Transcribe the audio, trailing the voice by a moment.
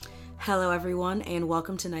Hello, everyone, and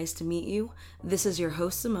welcome to Nice to Meet You. This is your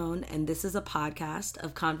host, Simone, and this is a podcast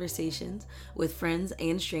of conversations with friends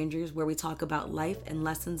and strangers where we talk about life and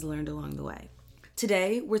lessons learned along the way.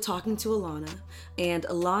 Today, we're talking to Alana, and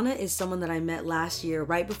Alana is someone that I met last year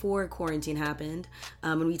right before quarantine happened,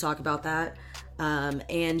 and we talk about that.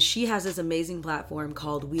 And she has this amazing platform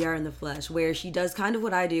called We Are in the Flesh, where she does kind of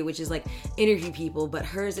what I do, which is like interview people, but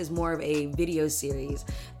hers is more of a video series,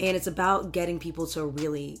 and it's about getting people to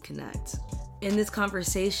really connect. In this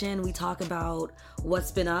conversation, we talk about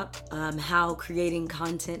what's been up, how creating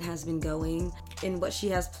content has been going, and what she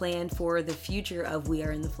has planned for the future of We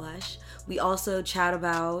Are in the Flesh. We also chat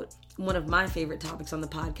about one of my favorite topics on the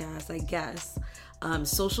podcast, I guess,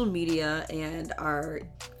 social media and our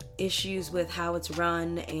issues with how it's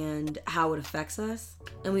run and how it affects us.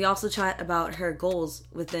 And we also chat about her goals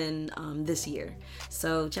within this year.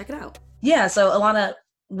 So check it out. Yeah, so Alana,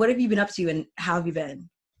 what have you been up to and how have you been?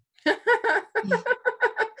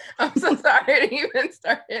 I'm so sorry to even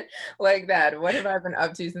start it like that. What have I been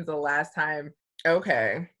up to since the last time?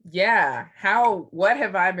 Okay. Yeah. What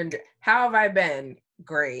have I been, how have I been?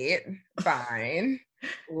 Great. Fine.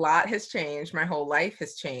 A lot has changed. My whole life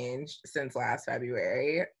has changed since last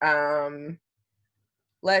February.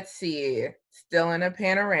 Let's see. Still in a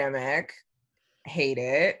panoramic. Hate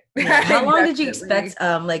it. Yeah. How long did you expect,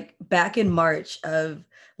 like back in March of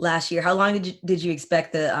last year, how long did you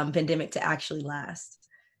expect the pandemic to actually last?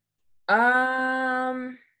 I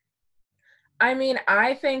mean,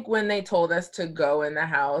 I think when they told us to go in the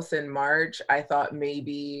house in March, I thought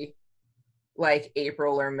maybe like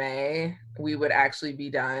April or May we would actually be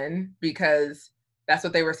done, because that's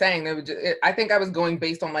what they were saying. I think I was going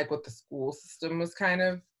based on like what the school system was kind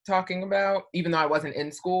of talking about, even though I wasn't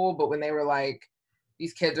in school. But when they were like,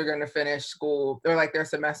 these kids are going to finish school, or like their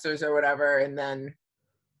semesters or whatever, and then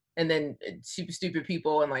super stupid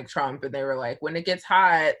people and like Trump, and they were like, when it gets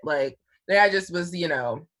hot, like I just was,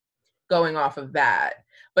 going off of that.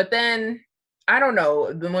 But then I don't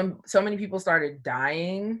know, when so many people started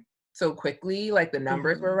dying so quickly, like the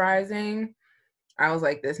numbers were rising, I was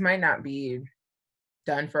like, this might not be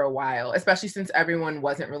done for a while, especially since everyone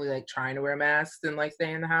wasn't really like trying to wear masks and like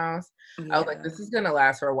stay in the house. I was like, this is gonna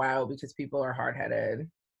last for a while because people are hard-headed.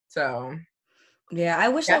 So Yeah, I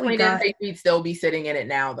wish that we definitely didn't got. think we'd still be sitting in it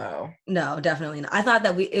now, though. No, definitely not. I thought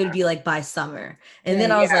that it would be like by summer. And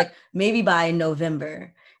then I was Yeah. like, maybe by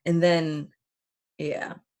November. And then,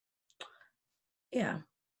 yeah. Yeah.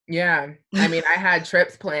 Yeah. I mean, I had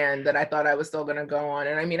trips planned that I thought I was still gonna go on.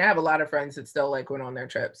 And I mean, I have a lot of friends that still like went on their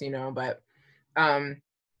trips, but um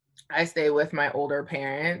I stay with my older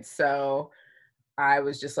parents, so I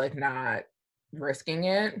was just like not risking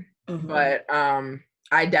it. But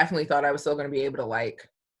I definitely thought I was still gonna be able to like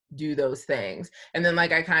do those things. And then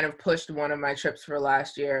like I kind of pushed one of my trips for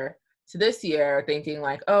last year to this year, thinking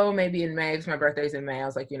like, oh, maybe in May, because my birthday's in May. I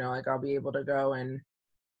was like, like I'll be able to go and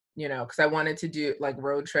because I wanted to do like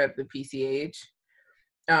road trip the PCH.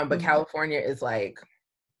 But California is like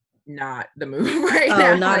not the move right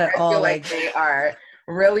now. Not like, at I all. feel like they are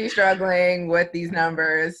really struggling with these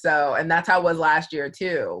numbers. So, and that's how it was last year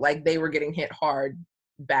too. Like they were getting hit hard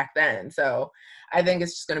back then. So I think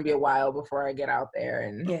it's just going to be a while before I get out there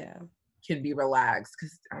and can be relaxed,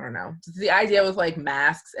 because I don't know. The idea with like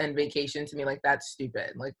masks and vacation, to me, like that's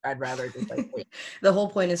stupid. Like I'd rather just like wait. The whole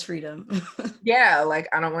point is freedom. Yeah, like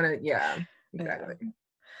I don't want to. Yeah, exactly.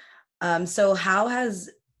 So how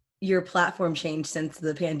has your platform changed since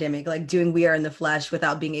the pandemic, like doing We Are in the Flesh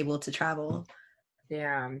without being able to travel?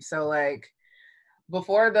 Yeah, so like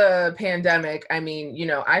before the pandemic, I mean,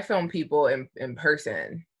 I film people in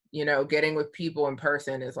person. Getting with people in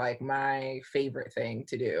person is like my favorite thing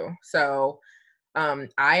to do. So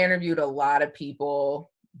I interviewed a lot of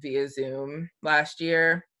people via Zoom last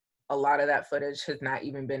year. A lot of that footage has not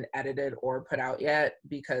even been edited or put out yet,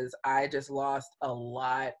 because I just lost a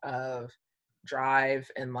lot of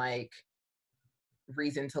drive and like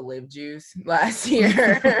reason to live juice last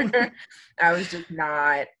year. I was just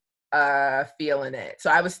not feeling it.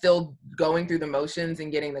 So I was still going through the motions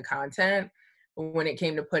and getting the content. But when it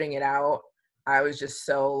came to putting it out, I was just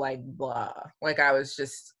so like blah. Like I was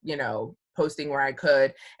just, posting where I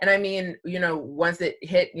could. And I mean, once it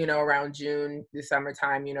hit, around June, the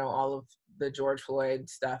summertime, all of the George Floyd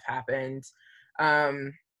stuff happened.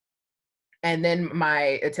 And then my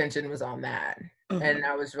attention was on that. And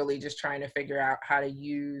I was really just trying to figure out how to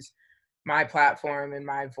use my platform and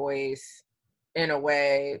my voice in a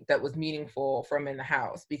way that was meaningful from in the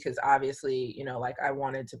house, because obviously, like I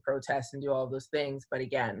wanted to protest and do all those things. But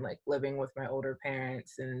again, like living with my older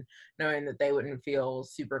parents and knowing that they wouldn't feel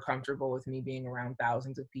super comfortable with me being around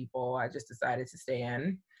thousands of people, I just decided to stay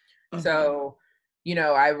in. So, you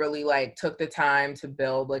know, I really like took the time to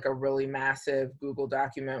build like a really massive Google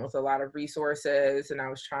document with a lot of resources. And I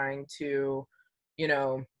was trying to, you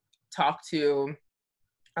know, talk to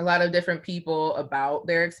a lot of different people about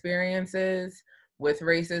their experiences with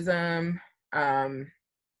racism. Um,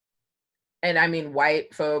 and I mean,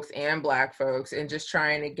 white folks and Black folks, and just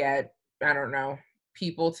trying to get, I don't know,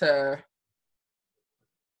 people to,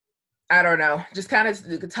 I don't know, just kind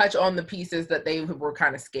of touch on the pieces that they were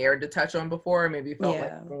kind of scared to touch on before, maybe felt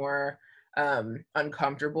like more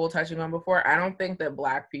uncomfortable touching on before. I don't think that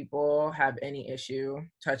Black people have any issue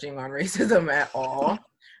touching on racism at all.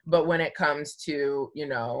 But when it comes to, you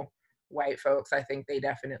know, white folks, I think they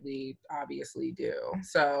definitely obviously do.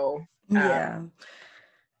 So, yeah.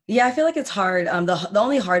 Yeah, I feel like it's hard. The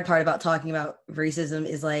only hard part about talking about racism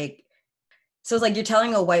is like, so it's like you're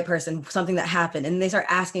telling a white person something that happened and they start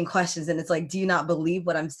asking questions and it's like, do you not believe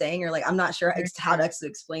what I'm saying? Or like, I'm not sure how to actually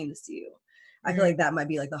explain this to you. I feel like that might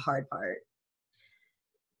be like the hard part.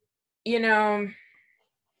 You know,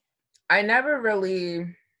 I never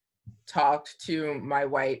really talked to my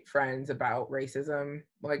white friends about racism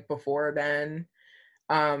like before then.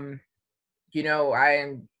 You know,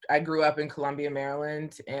 I grew up in Columbia,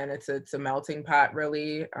 Maryland, and it's a melting pot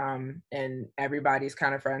really. And everybody's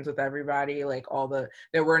kind of friends with everybody. Like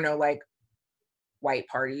there were no like white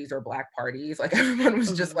parties or Black parties. Like everyone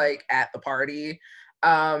was just like at the party.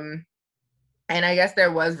 And I guess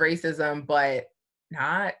there was racism, but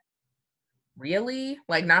not really,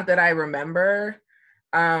 like not that I remember.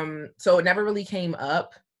 So it never really came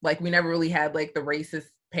up. Like we never really had like the racist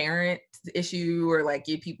parent issue or like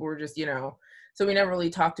people were just, you know, so we never really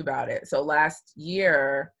talked about it. So last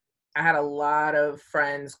year I had a lot of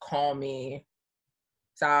friends call me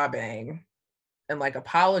sobbing and like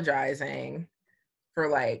apologizing for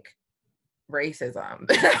like racism.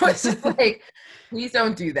 I was just like, please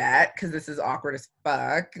don't do that because this is awkward as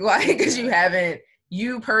fuck. Like, because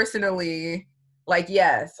you personally, like,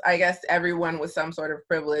 yes, I guess everyone with some sort of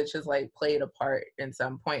privilege has like played a part in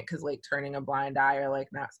some point because like turning a blind eye or like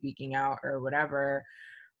not speaking out or whatever.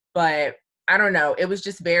 But I don't know. It was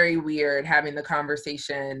just very weird having the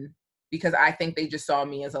conversation because I think they just saw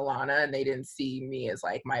me as Alana and they didn't see me as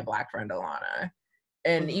like my Black friend Alana.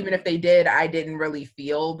 And even if they did, I didn't really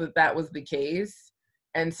feel that that was the case.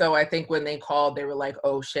 And so I think when they called, they were like,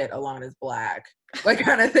 oh shit, Alana's Black, like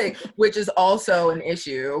kind of thing, which is also an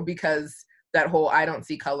issue because that whole I don't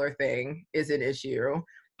see color thing is an issue.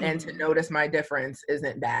 And to notice my difference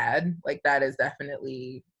isn't bad. Like that is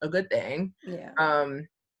definitely a good thing. Yeah.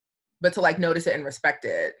 But to like notice it and respect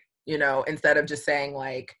it, you know, instead of just saying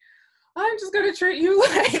like, I'm just going to treat you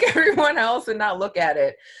like everyone else and not look at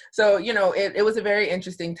it. So, you know, it was a very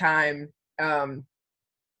interesting time. And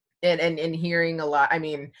hearing a lot. I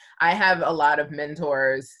mean, I have a lot of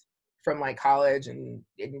mentors from like college and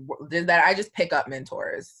that I just pick up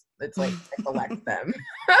mentors. It's like I collect them.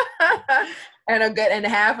 And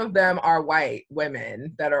half of them are white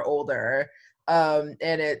women that are older. And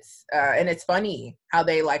it's funny how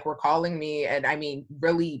they like were calling me and I mean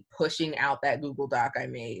really pushing out that Google Doc I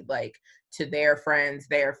made like to their friends,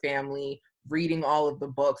 their family, reading all of the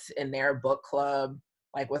books in their book club,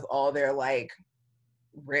 like with all their like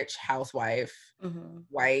rich housewife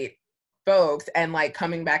white folks and like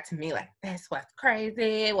coming back to me like this was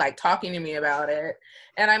crazy, like talking to me about it.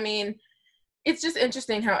 And I mean, it's just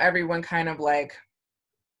interesting how everyone kind of like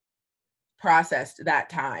processed that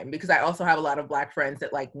time because I also have a lot of Black friends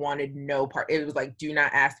that like wanted no part. It was like, do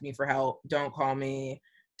not ask me for help, don't call me,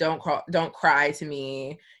 don't cry to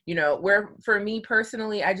me, you know, where for me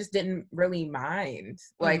personally I just didn't really mind.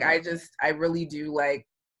 Like I really do like,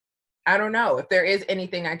 I don't know if there is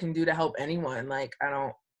anything I can do to help anyone, like I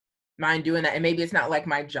don't mind doing that. And maybe it's not like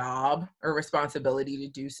my job or responsibility to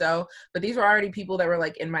do so, but these were already people that were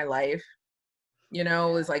like in my life, you know,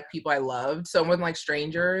 it was like people I loved. So it wasn't like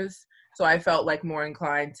strangers. So I felt like more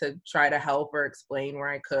inclined to try to help or explain where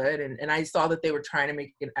I could. And I saw that they were trying to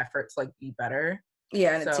make an effort to like be better.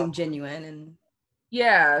 Yeah, and it seemed genuine. And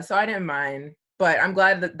yeah, so I didn't mind. But I'm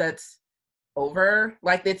glad that that's over.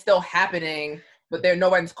 Like it's still happening, but no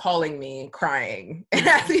one's calling me crying and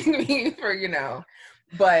asking me for, you know,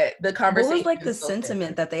 but the conversation. What was like the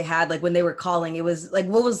sentiment that they had, like when they were calling? It was like,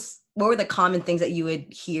 what were the common things that you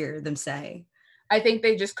would hear them say? I think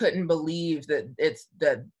they just couldn't believe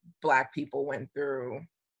that Black people went through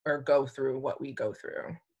or go through what we go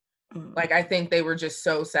through. Like, I think they were just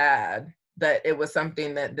so sad that it was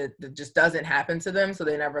something that just doesn't happen to them. So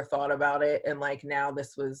they never thought about it. And like, now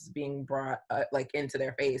this was being brought like into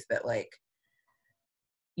their face that like,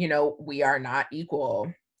 you know, we are not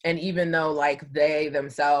equal. And even though like they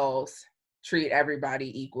themselves treat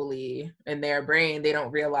everybody equally. In their brain, they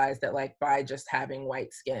don't realize that like by just having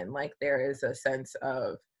white skin, like there is a sense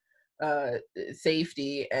of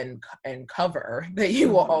safety and cover that you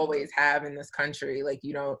will always have in this country. Like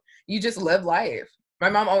you just live life. My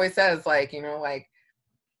mom always says like, like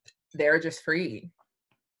they're just free,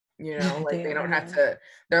 like they don't have to,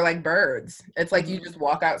 they're like birds. It's like you just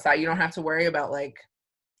walk outside, you don't have to worry about like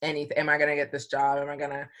anything. Am I gonna get this job?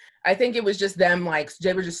 I think it was just them, like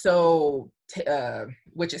they were just so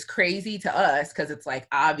which is crazy to us because it's like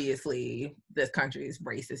obviously this country is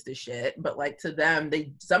racist as shit, but like to them,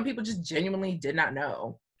 some people just genuinely did not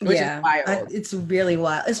know, which is wild. It's really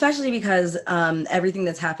wild, especially because everything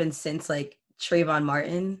that's happened since like Trayvon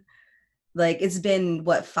Martin, like it's been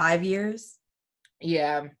what, 5 years?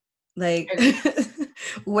 Yeah. Like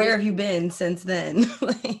where have you been since then?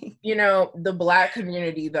 Like, the Black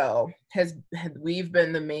community though we've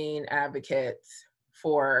been the main advocates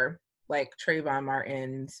for like Trayvon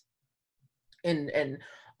Martin's and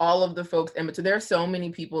all of the folks, and so there are so many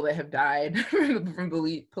people that have died from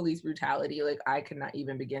police brutality. Like I could not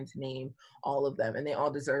even begin to name all of them, and they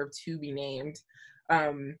all deserve to be named.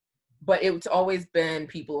 But it's always been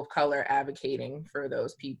people of color advocating for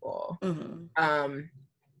those people.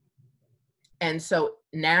 And so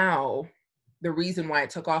now the reason why it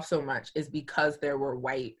took off so much is because there were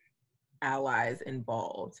white allies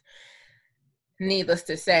involved. Needless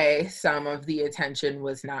to say, some of the attention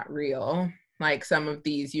was not real. Like some of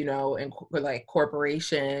these, like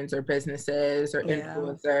corporations or businesses or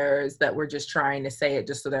influencers that were just trying to say it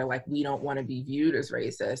just so they're like, we don't want to be viewed as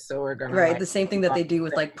racist. So we're going to the same thing that they do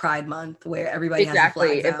with like Pride Month where everybody has the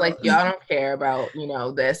flags it's out. Like, y'all don't care about,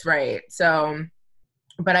 this, right? So,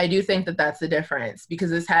 but I do think that that's the difference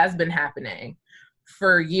because this has been happening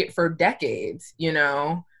for decades,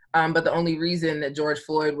 but the only reason that George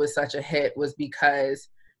Floyd was such a hit was because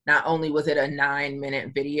not only was it a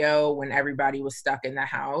 9-minute video when everybody was stuck in the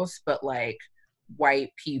house, but like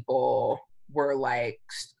white people were like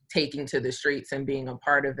taking to the streets and being a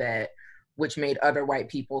part of it, which made other white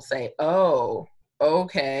people say, oh,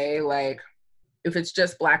 okay, like if it's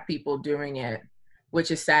just Black people doing it, which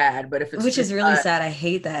is sad, but if it's which is really sad, I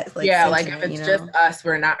hate that. Like, like if it's just us,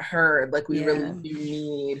 we're not heard. Like we really do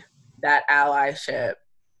need that allyship,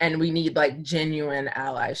 and we need like genuine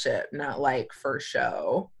allyship, not like for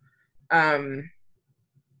show.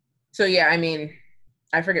 So yeah, I mean,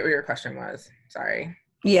 I forget what your question was. Sorry.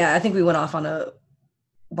 Yeah, I think we went off on a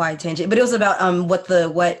wide tangent, but it was about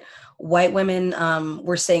what white women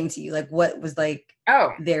were saying to you, like what was like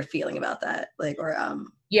their feeling about that, like, or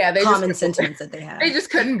they common sentiments that they had. They just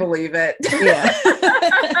couldn't believe it. Yeah.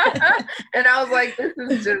 And I was like, this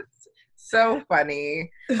is just so funny.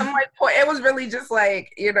 I'm like, it was really just like,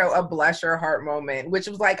 a bless your heart moment, which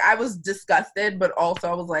was like, I was disgusted, but also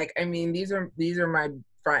I was like, I mean, these are my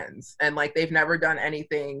friends, and like they've never done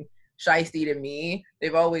anything shiesty to me.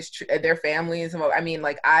 They've always their families. I mean,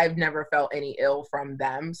 like I've never felt any ill from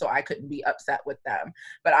them, so I couldn't be upset with them.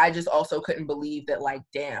 But I just also couldn't believe that, like,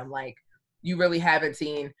 damn, like you really haven't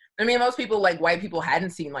seen. I mean, most people, like white people, hadn't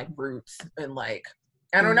seen like Roots and like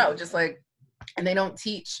I don't know, just like, and they don't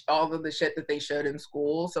teach all of the shit that they should in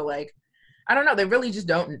school. So like, I don't know, they really just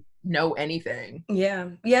don't know anything. Yeah,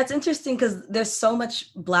 it's interesting because there's so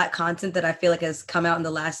much Black content that I feel like has come out in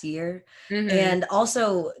the last year. And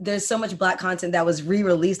also there's so much Black content that was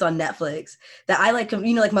re-released on Netflix that I like,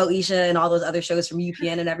 like Moesha and all those other shows from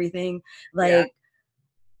UPN and everything. Like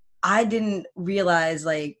I didn't realize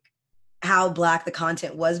like how Black the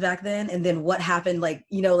content was back then, and then what happened like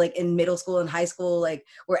like in middle school and high school, like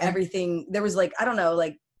where everything there was like, I don't know,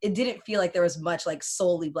 like it didn't feel like there was much like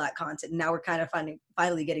solely Black content. Now we're kind of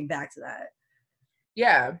finally getting back to that.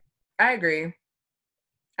 Yeah, I agree.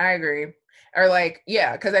 Or like,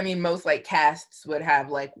 yeah, because I mean, most like casts would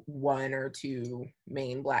have like 1 or 2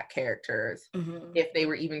 main Black characters if they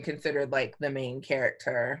were even considered like the main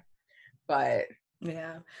character. But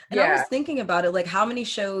yeah, and I was thinking about it, like how many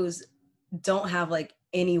shows don't have like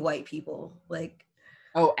any white people, like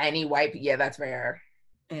any white, that's rare.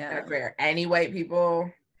 That's rare. Any white people,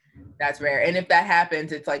 that's rare. And if that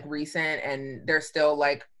happens, it's like recent and there's still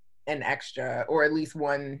like an extra or at least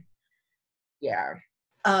one.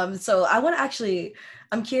 So I want to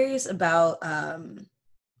I'm curious about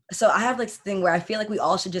so I have like this thing where I feel like we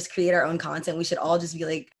all should just create our own content. We should all just be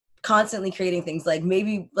like constantly creating things, like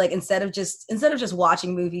maybe like instead of just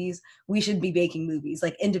watching movies, we should be making movies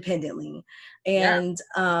like independently. And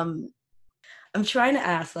I'm trying to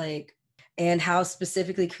ask like, and how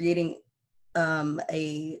specifically creating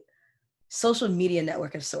a social media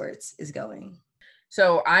network of sorts is going.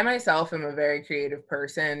 So I myself am a very creative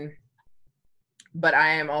person. but I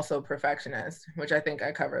am also a perfectionist, which I think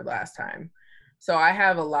I covered last time. So I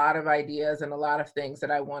have a lot of ideas and a lot of things that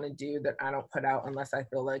I want to do that I don't put out unless I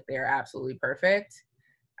feel like they're absolutely perfect.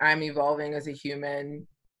 I'm evolving as a human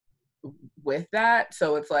with that.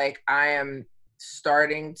 So it's like I am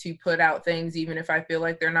starting to put out things even if I feel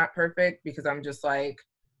like they're not perfect, because I'm just like,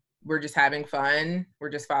 we're just having fun. We're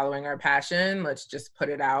just following our passion. Let's just put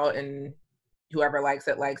it out, and whoever likes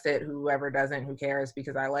it, likes it. Whoever doesn't, who cares,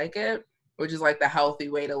 because I like it, which is like the healthy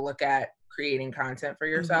way to look at creating content for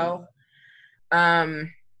yourself.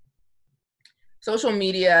 Social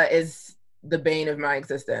media is the bane of my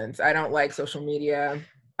existence. I don't like social media.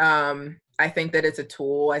 I think that it's a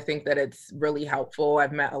tool. I think that it's really helpful.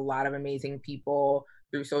 I've met a lot of amazing people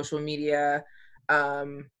through social media.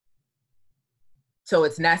 So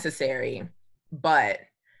it's necessary, but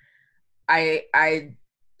I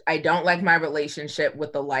don't like my relationship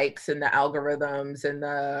with the likes and the algorithms and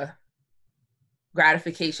the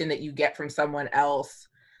gratification that you get from someone else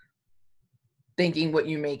thinking what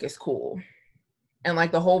you make is cool. And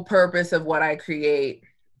like the whole purpose of what I create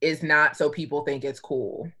is not so people think it's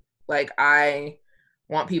cool. Like I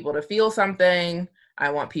want people to feel something. I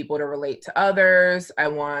want people to relate to others. I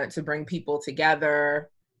want to bring people together.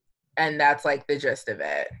 And that's like the gist of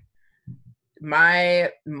it.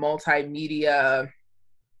 My multimedia,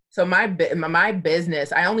 so my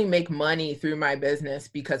business, I only make money through my business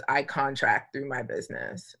because I contract through my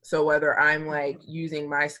business. So whether I'm like using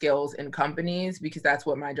my skills in companies, because that's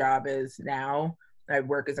what my job is now, I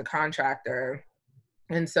work as a contractor.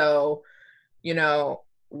 And so, you know,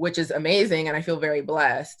 which is amazing, and I feel very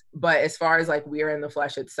blessed. But as far as like We're in the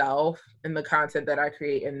Flesh itself and the content that I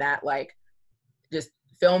create in that, like just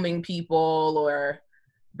filming people or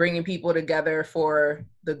bringing people together for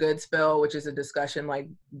the Good Spill, which is a discussion like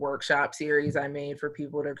workshop series I made for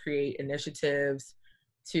people to create initiatives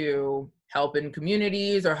to help in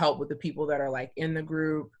communities or help with the people that are like in the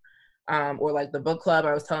group. Or like the book club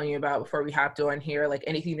I was telling you about before we hopped on here, like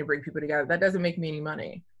anything to bring people together, that doesn't make me any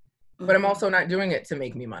money. But I'm also not doing it to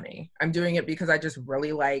make me money. I'm doing it because I just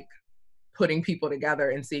really like putting people together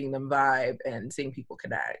and seeing them vibe and seeing people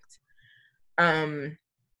connect.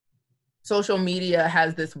 Social media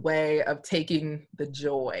has this way of taking the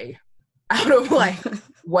joy out of like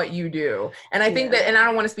what you do. And I think that, and I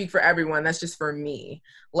don't want to speak for everyone, that's just for me.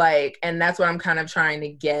 Like, and that's what I'm kind of trying to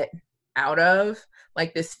get out of,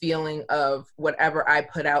 like this feeling of whatever I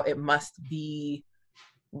put out, it must be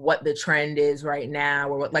what the trend is right now,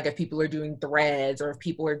 or what, like if people are doing threads, or if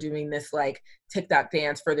people are doing this like TikTok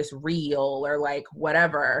dance for this reel, or like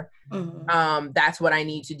whatever. That's what I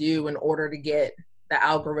need to do in order to get the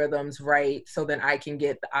algorithms right, so then I can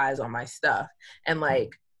get the eyes on my stuff. And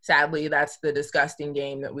like sadly, that's the disgusting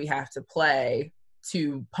game that we have to play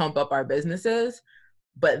to pump up our businesses.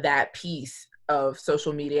 But that piece of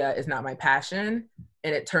social media is not my passion,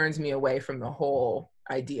 and it turns me away from the whole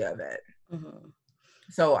idea of it.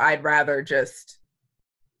 So I'd rather just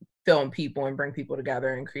film people and bring people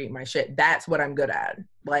together and create my shit. That's what I'm good at,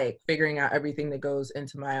 like figuring out everything that goes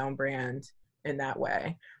into my own brand in that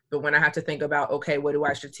way. But when I have to think about, okay, what do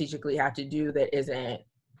I strategically have to do that isn't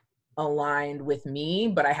aligned with me,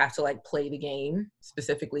 but I have to like play the game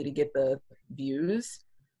specifically to get the views,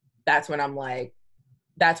 that's when I'm like,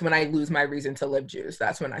 that's when I lose my reason to live juice.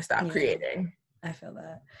 That's when I stop creating. I feel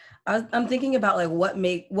that. I'm thinking about like what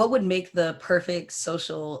would make the perfect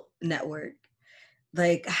social network.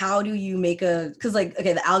 Like, how do you make because like,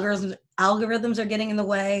 okay, the algorithms are getting in the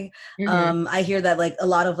way. I hear that like a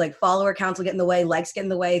lot of like follower counts will get in the way, likes get in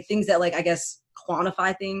the way, things that like, I guess,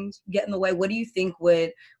 quantify things get in the way. What do you think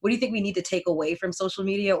we need to take away from social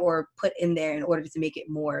media or put in there in order to make it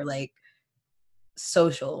more like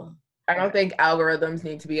social? I don't think algorithms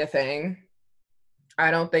need to be a thing.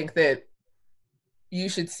 I don't think that you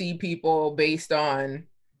should see people based on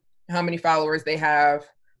how many followers they have,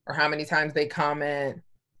 or how many times they comment,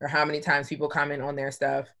 or how many times people comment on their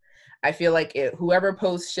stuff. I feel like whoever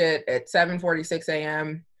posts shit at 7:46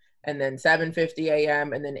 a.m. and then 7:50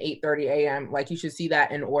 a.m. and then 8:30 a.m., like you should see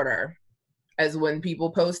that in order, as when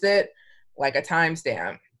people post it, like a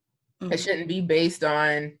timestamp. It shouldn't be based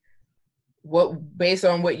on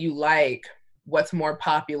what you like, what's more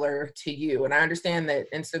popular to you. And I understand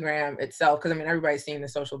that Instagram itself, because I mean, everybody's seeing the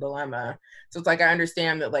social dilemma. So it's like, I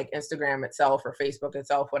understand that like Instagram itself or Facebook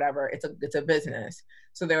itself, whatever, it's a business.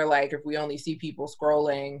 So they're like, if we only see people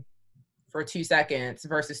scrolling for 2 seconds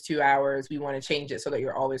versus 2 hours, we want to change it so that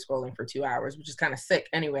you're always scrolling for 2 hours, which is kind of sick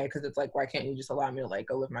anyway, because it's like, why can't you just allow me to like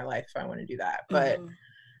go live my life if I want to do that? But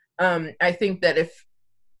I think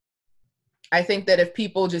that if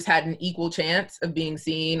people just had an equal chance of being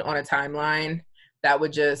seen on a timeline, that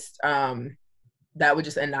would just that would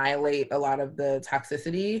just annihilate a lot of the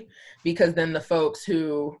toxicity, because then the folks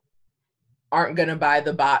who aren't going to buy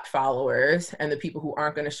the bot followers and the people who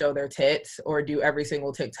aren't going to show their tits or do every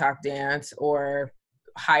single TikTok dance or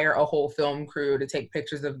hire a whole film crew to take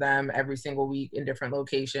pictures of them every single week in different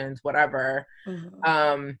locations, whatever,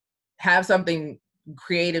 have something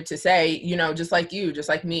creative to say, you know, just like you, just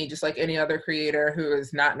like me, just like any other creator who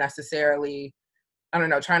is not necessarily, I don't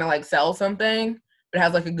know, trying to like sell something, but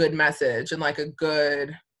has like a good message and like a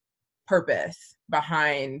good purpose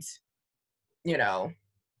behind, you know,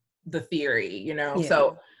 the theory, you know? Yeah.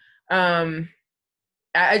 So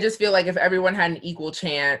I just feel like if everyone had an equal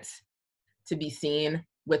chance to be seen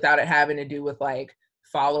without it having to do with like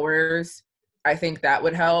followers, I think that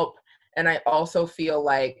would help. And I also feel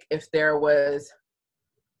like if there was,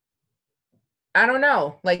 I don't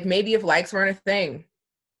know, like maybe if likes weren't a thing,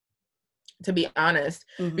 to be honest,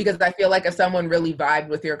 because I feel like if someone really vibed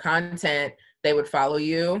with your content, they would follow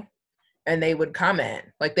you and they would comment,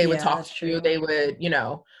 like they would talk to you, they would, you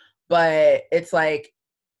know, but it's like,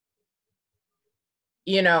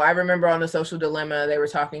 you know, I remember on the Social Dilemma, they were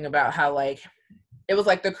talking about how like, it was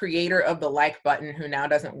like the creator of the like button who now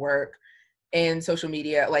doesn't work in social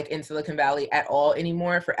media, like in Silicon Valley at all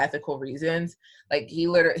anymore for ethical reasons. Like he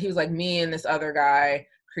was like, me and this other guy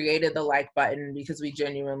created the like button because we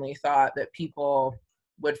genuinely thought that people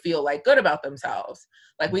would feel like good about themselves.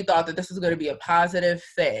 Like we thought that this was going to be a positive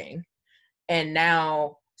thing. And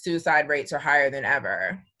now suicide rates are higher than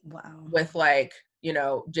ever. Wow. With like, you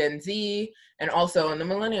know, Gen Z and also in the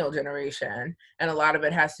millennial generation. And a lot of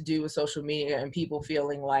it has to do with social media and people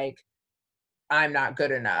feeling like I'm not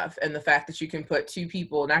good enough. And the fact that you can put two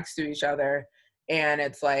people next to each other and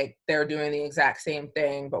it's like they're doing the exact same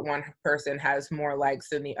thing, but one person has more likes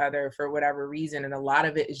than the other for whatever reason. And a lot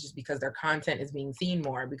of it is just because their content is being seen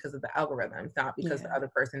more because of the algorithms, not because the other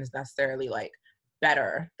person is necessarily like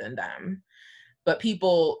better than them. But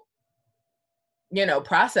people, you know,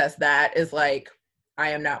 process that as like, I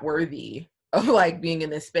am not worthy of like being in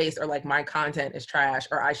this space, or like my content is trash,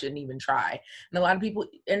 or I shouldn't even try. And a lot of people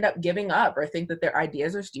end up giving up or think that their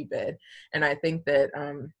ideas are stupid. And I think that,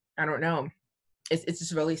 I don't know, it's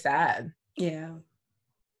just really sad. Yeah.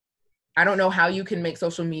 I don't know how you can make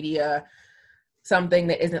social media something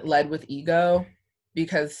that isn't led with ego,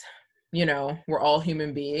 because, you know, we're all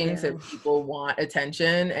human beings and people want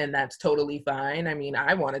attention, and that's totally fine. I mean,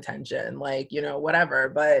 I want attention, like, you know, whatever,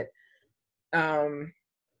 but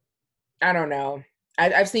I don't know.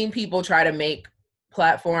 I've seen people try to make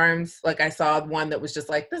platforms. Like I saw one that was just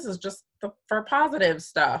like, this is just for positive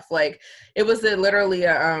stuff. Like it was literally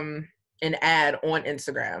an ad on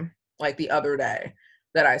Instagram, like the other day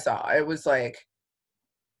that I saw. It was like,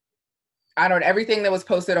 I don't know, everything that was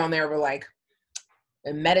posted on there were like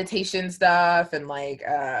meditation stuff and like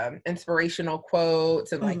inspirational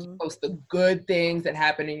quotes and like you post the good things that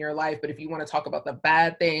happen in your life. But if you want to talk about the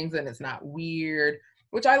bad things and it's not weird,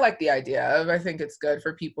 which I like the idea of. I think it's good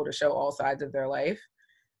for people to show all sides of their life.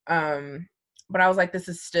 But I was like, this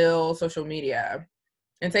is still social media.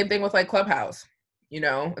 And same thing with like Clubhouse, you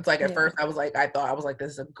know, it's like at first I was like,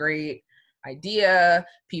 this is a great idea.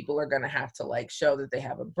 People are going to have to like show that they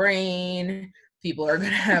have a brain. People are going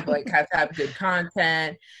to have to have good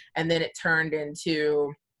content. And then it turned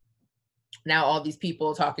into now all these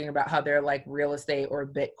people talking about how they're like real estate or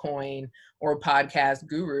Bitcoin or podcast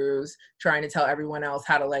gurus trying to tell everyone else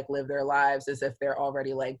how to like live their lives as if they're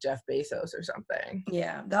already like Jeff Bezos or something.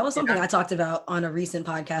 Yeah, that was something I talked about on a recent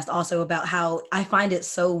podcast also, about how I find it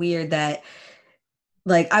so weird that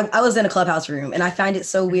like I was in a Clubhouse room and I find it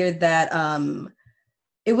so weird that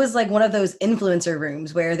it was like one of those influencer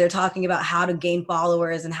rooms where they're talking about how to gain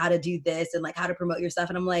followers and how to do this and like how to promote your stuff.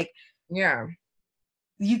 And I'm like, yeah,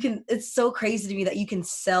 it's so crazy to me that you can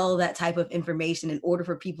sell that type of information in order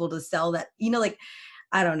for people to sell that, you know, like,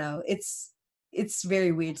 I don't know. It's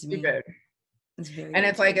very weird to me. It's very and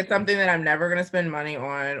it's like, it's something that I'm never going to spend money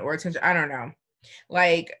on or attention. I don't know.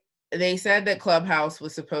 Like they said that Clubhouse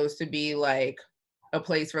was supposed to be like a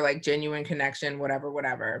place for like genuine connection,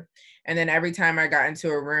 whatever. And then every time I got into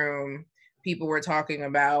a room, people were talking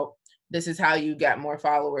about, this is how you get more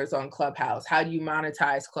followers on Clubhouse. How do you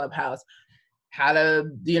monetize Clubhouse? How to,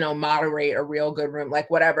 you know, moderate a real good room, like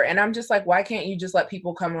whatever. And I'm just like, why can't you just let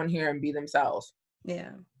people come on here and be themselves?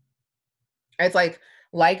 Yeah. It's like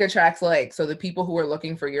attracts like, so the people who are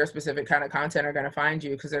looking for your specific kind of content are going to find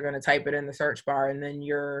you because they're going to type it in the search bar and then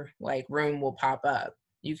your like room will pop up.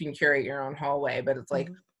 You can curate your own hallway, but it's like,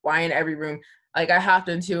 why in every room? Like I hopped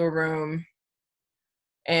into a room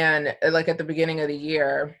and like at the beginning of the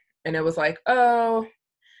year and it was like, oh,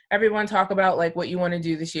 everyone talk about like what you want to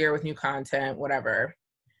do this year with new content, whatever.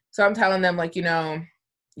 So I'm telling them like,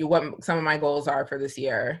 what some of my goals are for this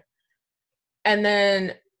year. And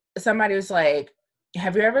then somebody was like,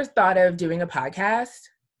 have you ever thought of doing a podcast?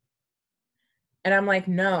 And I'm like,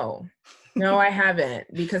 no, I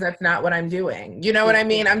haven't, because that's not what I'm doing. You know what I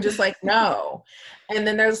mean? I'm just like, no. And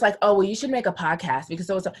then there's like, oh, well, you should make a podcast, because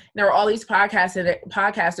there were all these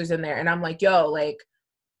podcasters in there. And I'm like, yo, like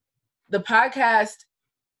the podcast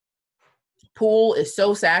pool is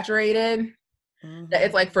so saturated that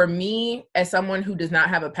it's like, for me, as someone who does not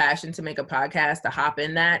have a passion to make a podcast, to hop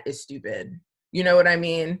in that is stupid. You know what I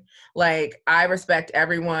mean? Like, I respect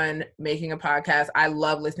everyone making a podcast. I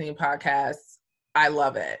love listening to podcasts. I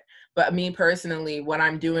love it. But me personally, what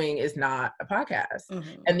I'm doing is not a podcast.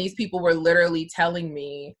 And these people were literally telling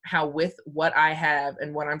me how, with what I have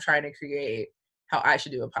and what I'm trying to create, how I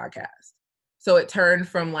should do a podcast. So it turned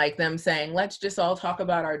from like them saying, let's just all talk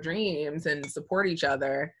about our dreams and support each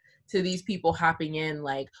other, to these people hopping in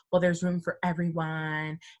like, well, there's room for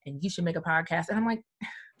everyone and you should make a podcast. And I'm like,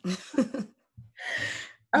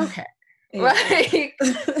 okay. Like,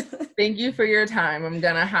 thank you for your time. I'm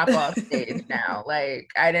gonna hop off stage now. Like,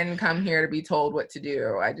 I didn't come here to be told what to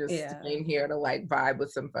do. I just came here to like vibe with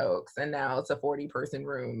some folks. And now it's a 40-person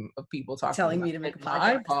room of people telling me to make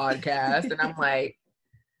my podcast. And I'm like,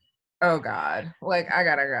 oh God, like I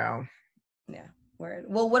gotta go. Yeah. Word.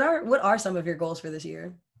 Well, what are some of your goals for this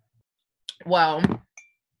year? Well,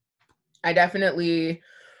 I definitely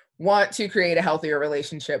want to create a healthier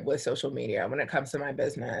relationship with social media when it comes to my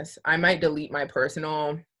business. I might delete my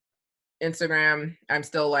personal Instagram. I'm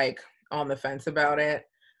still like on the fence about it.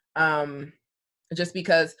 Just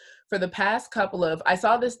because for the past I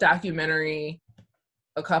saw this documentary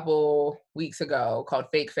a couple weeks ago called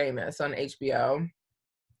Fake Famous on HBO.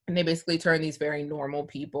 And they basically turn these very normal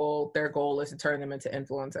people, their goal is to turn them into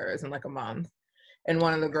influencers in like a month. And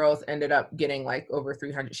one of the girls ended up getting like over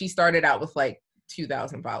 300. She started out with like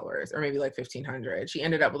 2,000 followers, or maybe like 1,500. She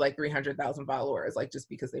ended up with like 300,000 followers, like just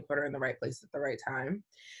because they put her in the right place at the right time.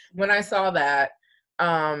 When I saw that,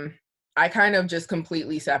 I kind of just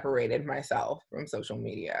completely separated myself from social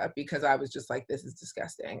media, because I was just like, this is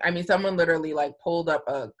disgusting. I mean, someone literally like pulled up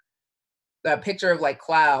a picture of like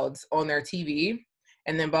clouds on their TV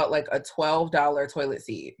and then bought like a $12 toilet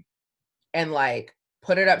seat and like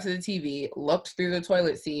put it up to the TV, looked through the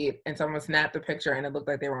toilet seat, and someone snapped a picture and it looked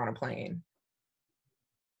like they were on a plane.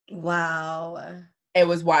 Wow. It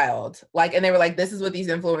was wild. Like, and they were like, this is what these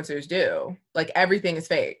influencers do. Like, everything is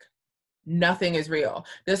fake. Nothing is real.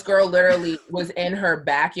 This girl literally was in her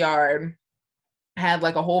backyard, had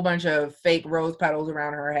like a whole bunch of fake rose petals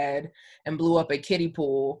around her head, and blew up a kiddie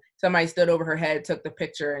pool. Somebody stood over her head, took the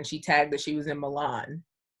picture, and she tagged that she was in Milan.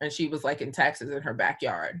 And she was like in Texas in her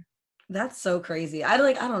backyard. That's so crazy. I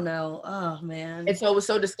don't know. Oh man. And so it was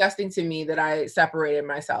so disgusting to me that I separated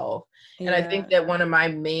myself. Yeah. And I think that one of my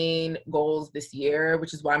main goals this year,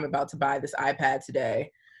 which is why I'm about to buy this iPad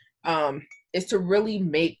today, is to really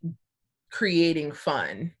make creating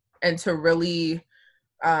fun, and to really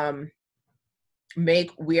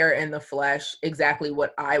make We Are in the Flesh exactly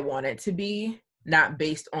what I want it to be, not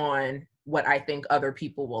based on what I think other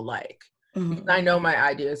people will like. Because I know my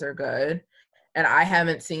ideas are good, and I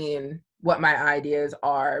haven't seen what my ideas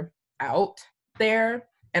are out there.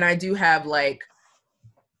 And I do have like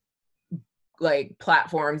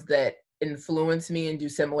platforms that influence me and do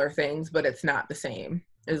similar things, but it's not the same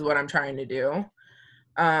is what I'm trying to do.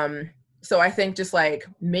 So I think just like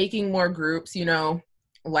making more groups,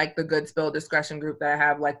 like the Good Spill discussion group that I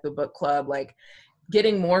have, like the book club, like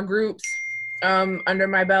getting more groups under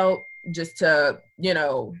my belt, just to,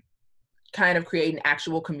 kind of create an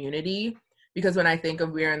actual community. Because when I think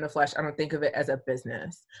of We Are in the Flesh, I don't think of it as a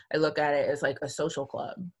business. I look at it as like a social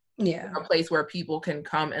club. Yeah. A place where people can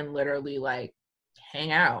come and literally like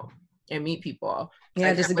hang out and meet people.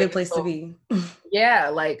 Yeah, just a good place to be. Yeah,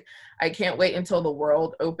 like I can't wait until the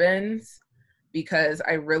world opens, because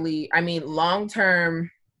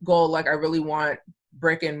long-term goal, like I really want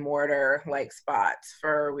brick and mortar like spots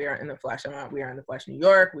for We Are in the Flesh. I want We Are in the Flesh New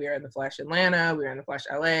York, We Are in the Flesh Atlanta, We Are in the Flesh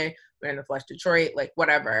LA, We Are in the Flesh Detroit, like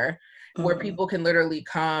whatever, where people can literally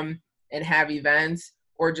come and have events,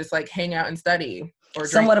 or just like hang out and study, or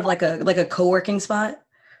somewhat of like a co-working spot.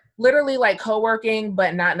 Literally like co-working,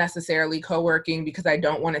 but not necessarily co-working, because I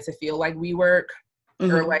don't want it to feel like WeWork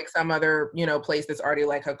or like some other, place that's already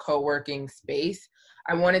like a co-working space.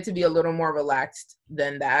 I want it to be a little more relaxed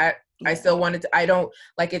than that. Yeah. I still want it to,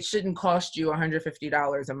 it shouldn't cost you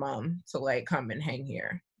 $150 a month to like come and hang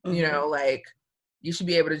here. Like you should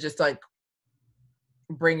be able to just like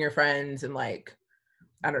bring your friends, and like,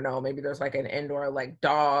 I don't know, maybe there's like an indoor like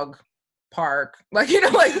dog park, like, you know,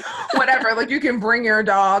 like whatever, like you can bring your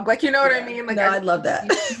dog, like, you know what I mean? Like, no, I'd love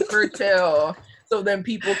that. Super chill. So then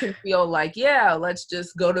people can feel like, yeah, let's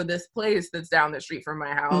just go to this place that's down the street from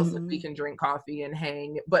my house. Mm-hmm. We can drink coffee and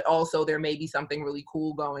hang, but also there may be something really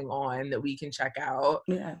cool going on that we can check out.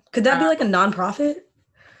 Yeah. Could that be like a nonprofit?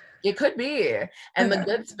 It could be. And the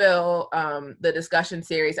Good Spill, the discussion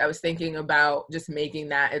series, I was thinking about just making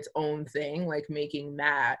that its own thing, like making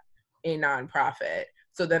that a nonprofit.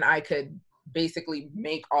 So then I could basically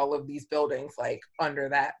make all of these buildings like under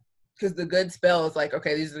that. Because the Good Spill is like,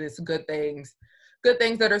 okay, these are just good things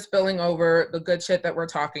that are spilling over, the good shit that we're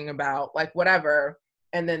talking about, like whatever.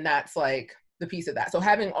 And then that's like the piece of that. So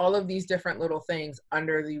having all of these different little things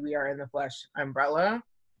under the We Are in the Flesh umbrella,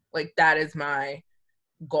 like that is my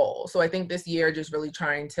goal. So I think this year just really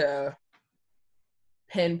trying to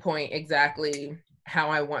pinpoint exactly how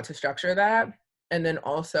I want to structure that, and then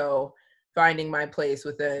also finding my place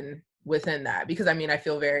within that, because I mean, I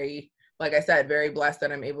feel very, like I said, very blessed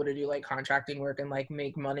that I'm able to do like contracting work and like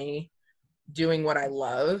make money doing what I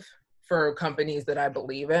love for companies that I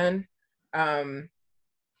believe in.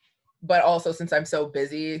 But also, since I'm so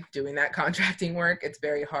busy doing that contracting work, it's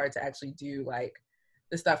very hard to actually do like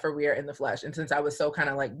the stuff for We Are in the Flesh. And since I was so kind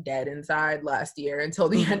of like dead inside last year until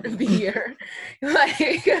the end of the year,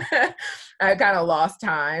 like I kind of lost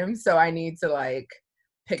time. So I need to like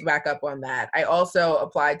pick back up on that. I also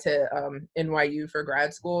applied to NYU for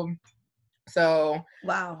grad school. So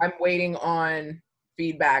wow, I'm waiting on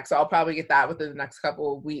feedback. So I'll probably get that within the next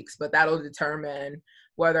couple of weeks, but that'll determine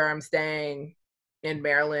whether I'm staying in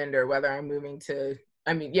Maryland or whether I'm moving to,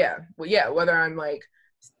 whether I'm like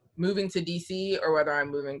moving to DC or whether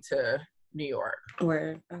I'm moving to New York.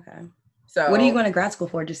 Okay. So what are you going to grad school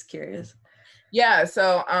for? Just curious. Yeah.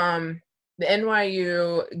 So the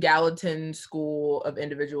NYU Gallatin School of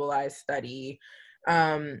Individualized Study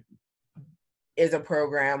is a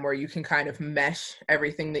program where you can kind of mesh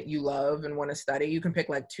everything that you love and want to study. You can pick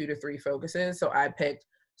like 2 to 3 focuses. So I picked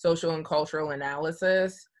social and cultural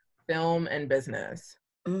analysis, film, and business.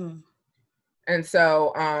 And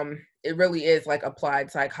so it really is like applied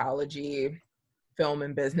psychology, film,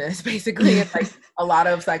 and business. Basically, it's like a lot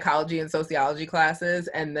of psychology and sociology classes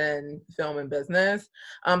and then film and business.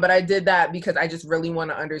 But I did that because I just really want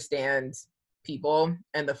to understand people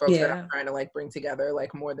and the folks that I'm trying to like bring together,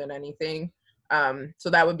 like more than anything. So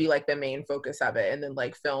that would be like the main focus of it. And then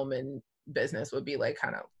like film and business would be like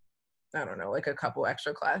kind of, I don't know, like a couple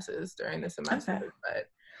extra classes during the semester. Okay. But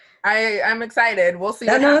I'm excited. We'll see.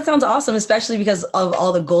 That sounds awesome, especially because of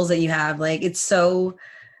all the goals that you have. Like, it's so,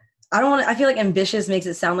 I feel like ambitious makes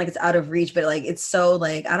it sound like it's out of reach, but like, it's so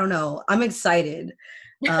like, I don't know. I'm excited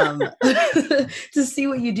to see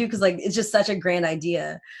what you do. Cause like, it's just such a grand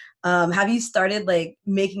idea. Have you started like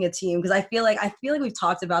making a team? Cause I feel like we've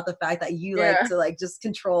talked about the fact that you like to like just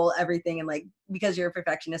control everything and like, because you're a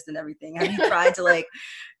perfectionist and everything. Have you tried to like,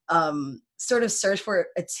 sort of search for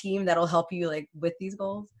a team that'll help you like with these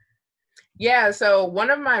goals? Yeah, so one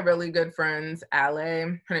of my really good friends, Ale,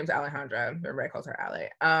 her name's Alejandra, everybody calls her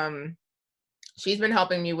Ale. She's been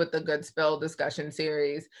helping me with the Good Spill discussion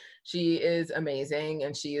series. She is amazing,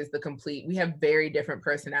 and she is we have very different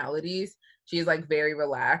personalities. She's like very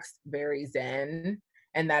relaxed, very zen,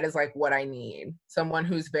 and that is like what I need. Someone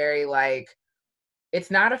who's very like, it's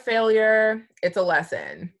not a failure, it's a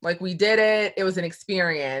lesson. Like, we did it, it was an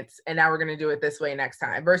experience, and now we're gonna do it this way next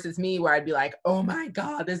time. Versus me, where I'd be like, oh my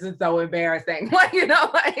God, this is so embarrassing. Like, you know,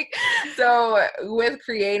 like, so with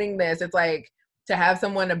creating this, it's like to have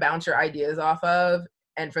someone to bounce your ideas off of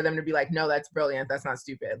and for them to be like, no, that's brilliant, that's not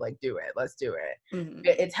stupid, like, do it, let's do it. Mm-hmm.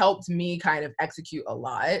 It's helped me kind of execute a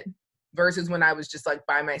lot versus when I was just like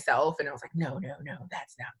by myself and I was like, no,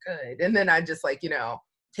 that's not good. And then I just like, you know,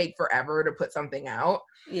 take forever to put something out.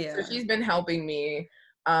 Yeah. So she's been helping me.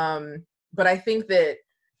 But I think that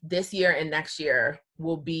this year and next year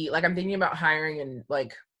will be like, I'm thinking about hiring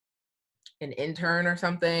an intern or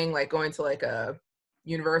something, like going to like a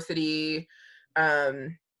university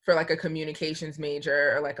for like a communications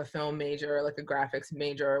major or like a film major or like a graphics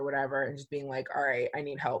major or whatever, and just being like, all right, I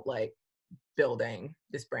need help like building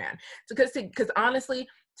this brand. So because honestly,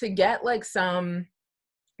 to get like some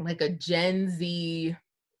like a Gen Z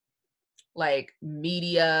like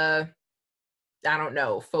media, I don't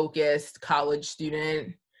know, focused college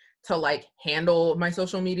student to like handle my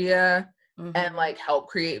social media and like help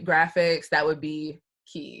create graphics, that would be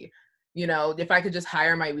key. You know, if I could just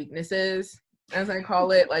hire my weaknesses, as I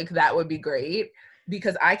call it, like that would be great,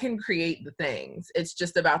 because I can create the things. It's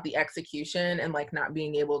just about the execution and like not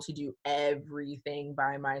being able to do everything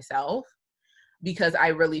by myself, because I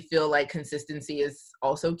really feel like consistency is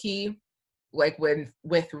also key. like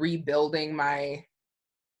with rebuilding my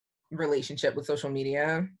relationship with social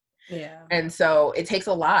media. Yeah. And so it takes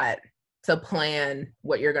a lot to plan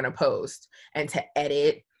what you're going to post and to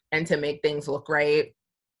edit and to make things look right.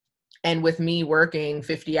 And with me working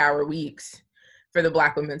 50-hour weeks for the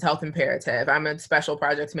Black Women's Health Imperative, I'm a special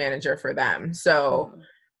projects manager for them. So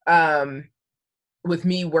with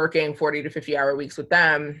me working 40 to 50-hour weeks with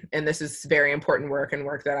them, and this is very important work and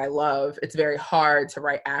work that I love, it's very hard to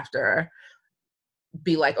right after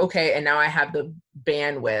be like, okay, and now I have the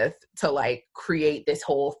bandwidth to like create this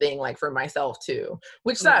whole thing like for myself too,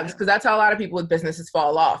 which sucks because that's how a lot of people with businesses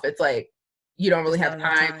fall off. It's like you don't really have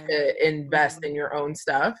time to invest in your own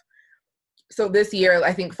stuff. So this year,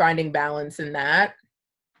 I think finding balance in that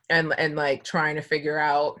and like trying to figure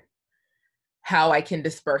out how I can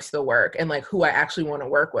disperse the work and like who I actually want to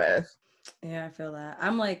work with. Yeah, I feel that.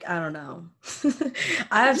 I'm like, I don't know.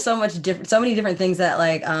 I have so many different things that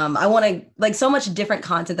like, I want to like so much different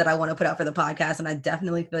content that I want to put out for the podcast. And I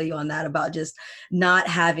definitely feel you on that about just not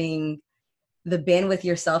having the bandwidth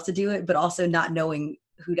yourself to do it, but also not knowing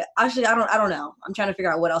who to actually, I don't know. I'm trying to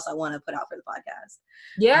figure out what else I want to put out for the podcast.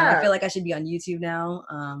 Yeah. I feel like I should be on YouTube now.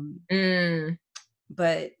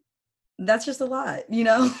 But that's just a lot, you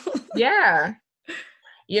know? Yeah.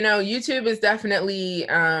 You know, YouTube is definitely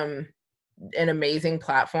an amazing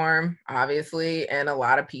platform, obviously, and a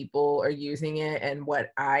lot of people are using it. And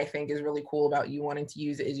what I think is really cool about you wanting to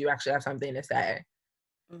use it is you actually have something to say.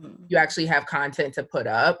 You actually have content to put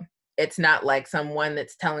up. It's not like someone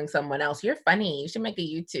that's telling someone else, you're funny, you should make a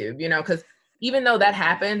YouTube, you know, because even though that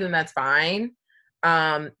happens and that's fine,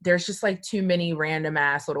 there's just like too many random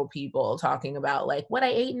ass little people talking about like what I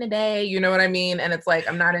ate in a day, you know what I mean? And it's like,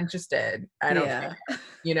 I'm not interested. I don't care,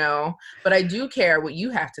 you know, but I do care what you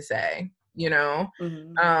have to say, you know?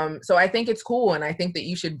 So I think it's cool. And I think that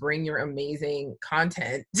you should bring your amazing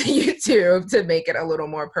content to YouTube to make it a little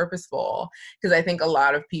more purposeful. Because I think a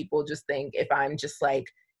lot of people just think if I'm just like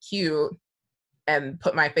cute and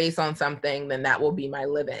put my face on something, then that will be my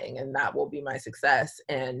living and that will be my success.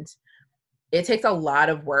 And it takes a lot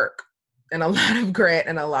of work and a lot of grit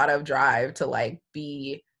and a lot of drive to like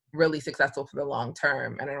be really successful for the long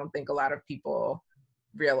term. And I don't think a lot of people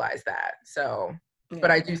realize that. So, but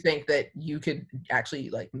I do think that you could actually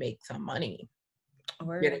like make some money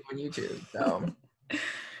getting on YouTube. So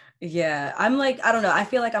yeah, I'm like, I don't know. I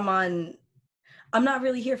feel like I'm not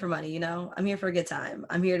really here for money, you know? I'm here for a good time.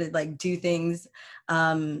 I'm here to like do things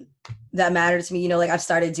that matter to me. You know, like I've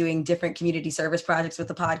started doing different community service projects with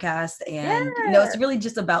the podcast and, you know, it's really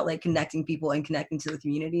just about like connecting people and connecting to the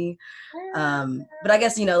community. But I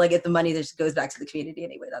guess, you know, like if the money just goes back to the community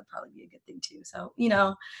anyway, that'd probably be a good thing too. So, you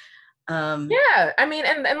know, yeah, I mean,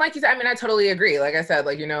 and like you said, I mean, I totally agree. Like I said,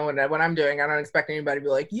 like, you know, when I'm doing, I don't expect anybody to be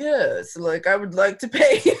like, yes, like I would like to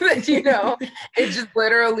pay that, you know, it's just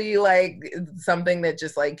literally like something that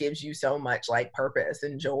just like gives you so much like purpose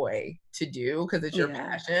and joy to do because it's your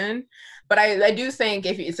passion. But I do think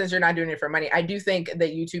since you're not doing it for money, I do think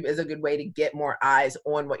that YouTube is a good way to get more eyes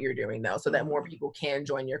on what you're doing though, so that more people can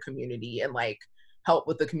join your community and like help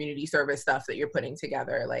with the community service stuff that you're putting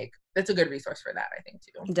together. Like that's a good resource for that, I think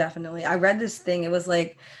too. Definitely. I read this thing. It was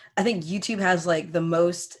like, I think YouTube has like the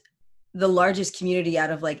largest community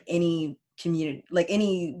out of like any community, like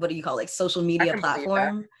any, what do you call it, like social media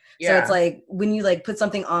platform. So it's like when you like put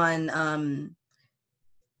something on, I'm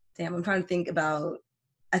trying to think about,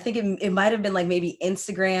 I think it might've been like maybe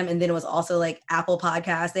Instagram. And then it was also like Apple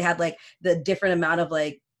Podcasts. They had like the different amount of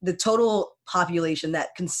like the total population that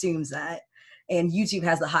consumes that. And YouTube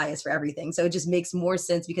has the highest for everything. So it just makes more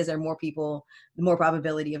sense because there are more people, the more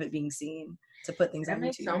probability of it being seen to put things on YouTube. That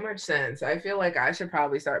makes so much sense. I feel like I should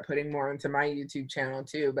probably start putting more into my YouTube channel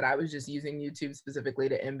too, but I was just using YouTube specifically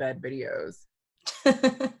to embed videos.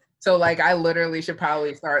 So like I literally should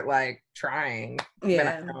probably start like trying, but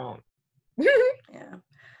I don't. Yeah.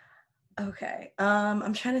 Okay.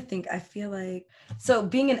 I'm trying to think. I feel like, so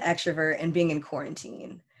being an extrovert and being in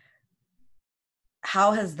quarantine,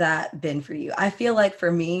 how has that been for you? I feel like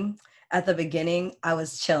for me, at the beginning, I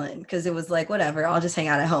was chilling because it was like, whatever, I'll just hang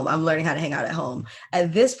out at home. I'm learning how to hang out at home.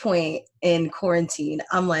 At this point in quarantine,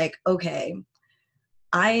 I'm like, okay,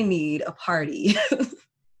 I need a party.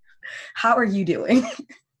 How are you doing?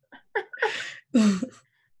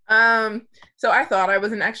 So I thought I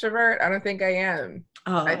was an extrovert. I don't think I am.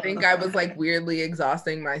 I think I was like weirdly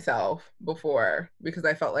exhausting myself before because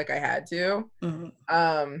I felt like I had to.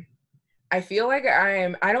 I feel like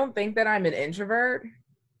I don't think that I'm an introvert,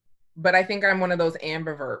 but I think I'm one of those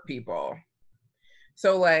ambivert people.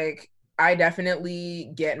 So like, I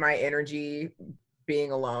definitely get my energy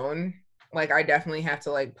being alone. Like I definitely have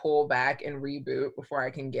to like pull back and reboot before I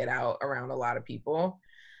can get out around a lot of people.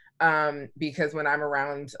 Because when I'm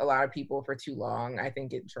around a lot of people for too long, I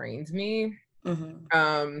think it drains me.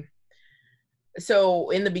 Um,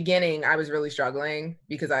 so in the beginning, I was really struggling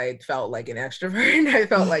because I felt like an extrovert. I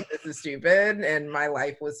felt like this is stupid and my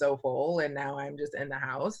life was so full, and now I'm just in the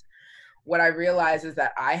house. What I realized is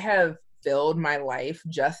that I have filled my life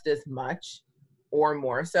just as much or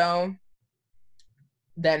more so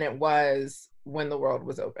than it was when the world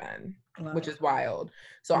was open, Wow. which is wild.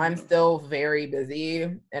 So I'm still very busy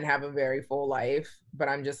and have a very full life, but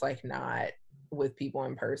I'm just like not with people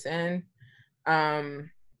in person.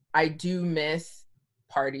 I do miss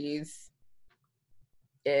parties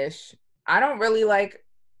ish. I don't really like,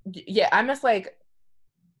 yeah, I miss like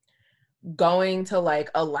going to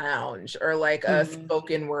like a lounge or like a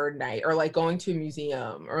spoken word night or like going to a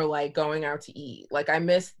museum or like going out to eat. Like I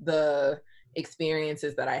miss the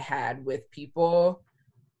experiences that I had with people.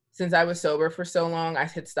 Since I was sober for so long, I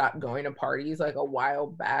had stopped going to parties like a while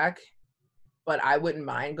back, but I wouldn't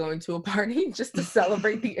mind going to a party just to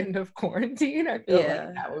celebrate the end of quarantine. I feel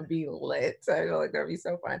like that would be lit. So I feel like that'd be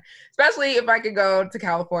so fun, especially if I could go to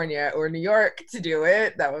California or New York to do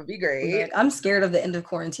it. That would be great. Like, I'm scared of the end of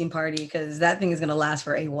quarantine party because that thing is going to last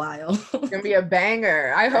for a while. It's going to be a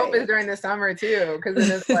banger. I hope it's during the summer too, because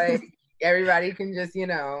then it's like everybody can just, you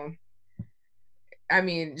know, I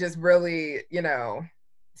mean, just really, you know,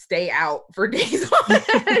 stay out for days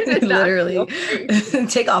literally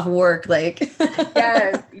take off work, like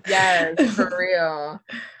yes, for real.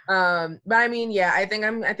 But I mean, yeah, I think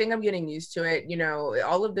I'm getting used to it, you know,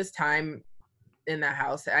 all of this time in the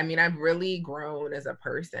house. I mean, I've really grown as a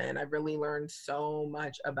person. I've really learned so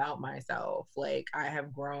much about myself. Like I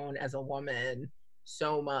have grown as a woman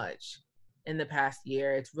so much in the past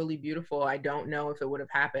year. It's really beautiful. I don't know if it would have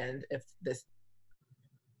happened if this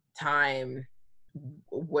time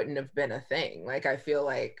wouldn't have been a thing. Like I feel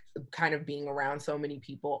like kind of being around so many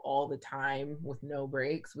people all the time with no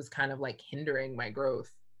breaks was kind of like hindering my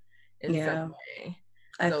growth in some way.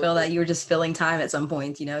 I feel that you were just filling time at some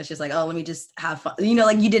point, you know, it's just like, oh, let me just have fun. You know,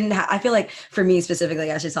 like you didn't have, I feel like for me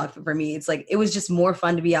specifically, I should talk for me. It's like, it was just more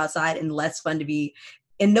fun to be outside and less fun to be,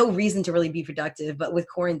 and no reason to really be productive. But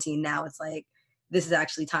with quarantine now, it's like, this is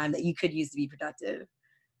actually time that you could use to be productive.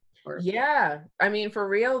 Yeah, I mean, for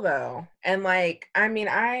real though. And like, I mean,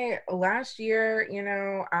 last year, you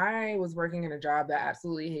know, I was working in a job that I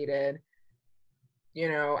absolutely hated.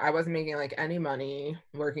 You know, I wasn't making like any money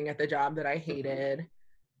working at the job that I hated.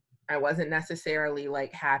 I wasn't necessarily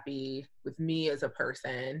like happy with me as a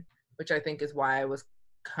person, which I think is why I was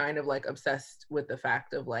kind of like obsessed with the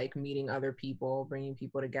fact of like meeting other people, bringing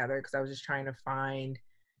people together, because I was just trying to find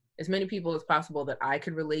as many people as possible that I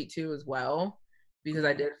could relate to as well, because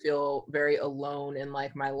I did feel very alone in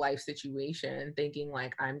like my life situation, thinking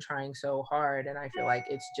like I'm trying so hard and I feel like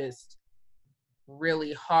it's just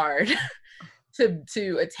really hard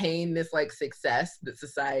to attain this like success that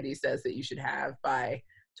society says that you should have by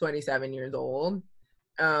 27 years old.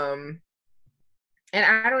 And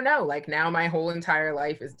I don't know, like now my whole entire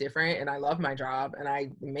life is different and I love my job and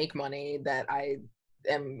I make money that I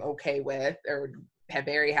am okay with or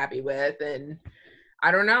very happy with, and I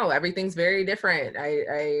don't know, everything's very different.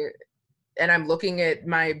 And I'm looking at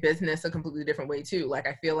my business a completely different way too. Like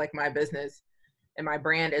I feel like my business and my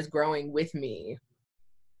brand is growing with me.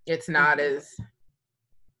 It's not as,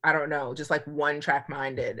 I don't know, just like one track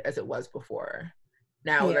minded as it was before.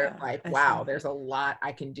 Now they're like, wow, there's a lot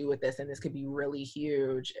I can do with this, and this could be really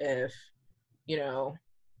huge if, you know,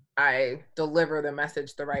 I deliver the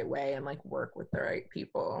message the right way and like work with the right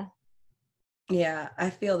people. Yeah, I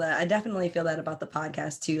feel that. I definitely feel that about the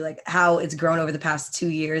podcast too, like how it's grown over the past 2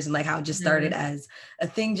 years and like how it just started as a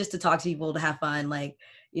thing just to talk to people, to have fun, like,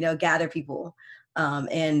 you know, gather people.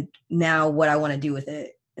 And now what I want to do with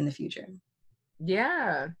it in the future.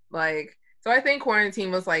 Yeah, like, so I think quarantine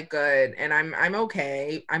was like good, and I'm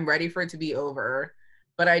okay. I'm ready for it to be over,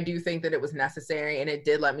 but I do think that it was necessary, and it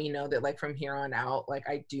did let me know that like from here on out, like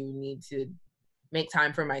I do need to make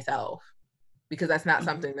time for myself, because that's not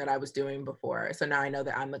something that I was doing before. So now I know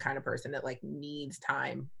that I'm the kind of person that like needs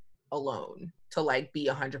time alone to like be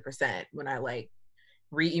 100% when I like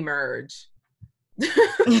re-emerge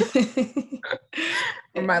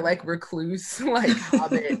in my like recluse like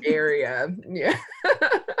hobbit area. Yeah.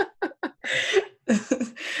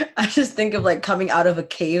 I just think of like coming out of a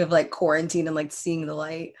cave of like quarantine and like seeing the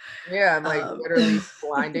light. Yeah, I'm like literally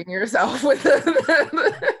blinding yourself with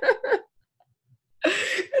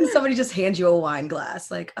Somebody just hands you a wine glass,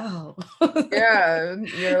 like, oh. Yeah,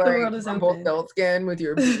 you're The like world is Rumple open. Skin with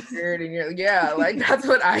your beard, and you're yeah, like that's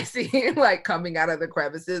what I see, like coming out of the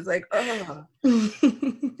crevices, like, oh,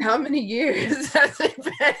 how many years has it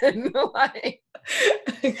been? Like,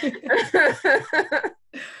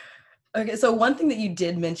 Okay, so one thing that you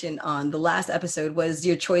did mention on the last episode was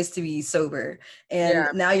your choice to be sober, and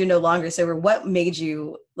yeah, now you're no longer sober. What made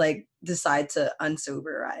you like decide to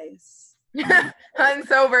unsoberize?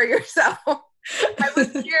 unsober yourself. I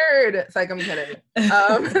was cured. It's like I'm kidding.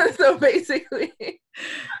 Um, so basically,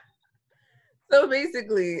 so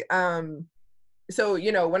basically, so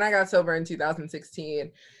you know, when I got sober in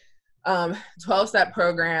 2016, 12-step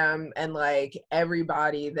program and like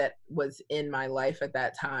everybody that was in my life at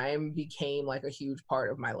that time became like a huge part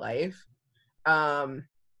of my life. Um,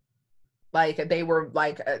 like they were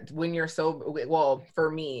like when you're sober, well, for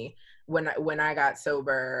me, when I got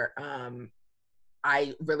sober,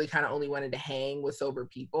 I really kind of only wanted to hang with sober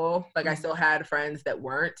people. Like I still had friends that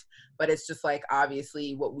weren't, but it's just like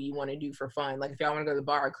obviously what we want to do for fun. Like if y'all want to go to the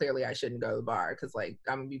bar, clearly I shouldn't go to the bar because like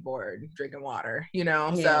I'm gonna be bored drinking water, you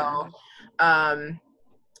know? Yeah. So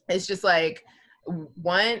it's just like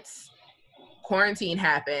once quarantine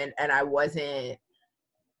happened and I wasn't,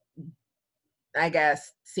 I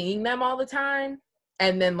guess, seeing them all the time,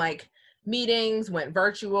 and then like meetings went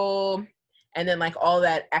virtual, and then like all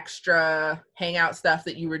that extra hangout stuff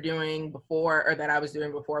that you were doing before or that I was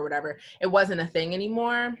doing before, whatever, it wasn't a thing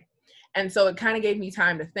anymore. And so it kind of gave me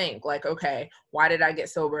time to think like, okay, why did I get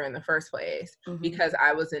sober in the first place? Because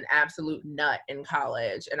I was an absolute nut in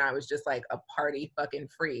college and I was just like a party fucking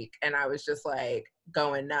freak. And I was just like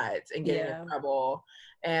going nuts and getting in trouble.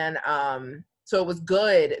 And so it was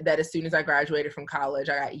good that as soon as I graduated from college,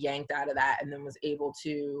 I got yanked out of that and then was able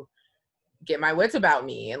to get my wits about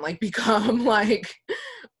me and like become like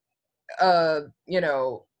you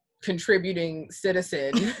know, contributing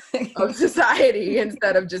citizen of society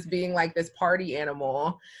instead of just being like this party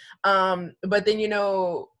animal. But then, you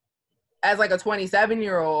know, as like a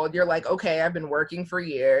 27-year-old, you're like, okay, I've been working for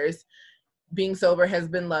years. Being sober has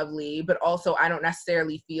been lovely, but also I don't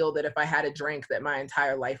necessarily feel that if I had a drink that my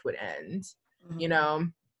entire life would end, you know?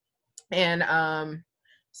 And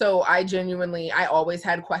so I always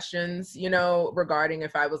had questions, you know, regarding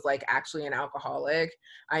if I was like actually an alcoholic.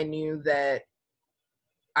 I knew that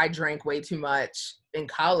I drank way too much in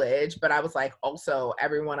college, but I was like, also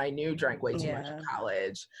everyone I knew drank way too much in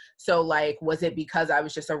college. So like, was it because I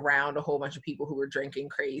was just around a whole bunch of people who were drinking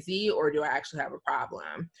crazy, or do I actually have a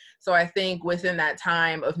problem? So I think within that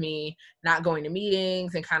time of me not going to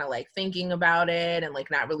meetings and kind of like thinking about it and like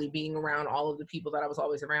not really being around all of the people that I was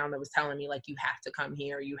always around that was telling me like, you have to come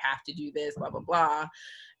here, you have to do this, blah, blah, blah.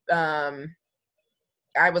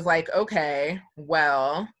 I was like, okay,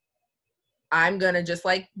 well, I'm gonna just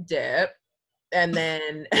like dip. And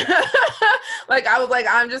then like I was like,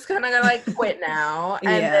 I'm just kind of gonna like quit now.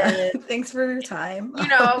 And then thanks for your time. you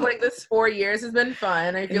know, like this 4 years has been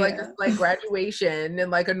fun. I feel like this is like graduation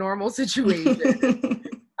and like a normal situation.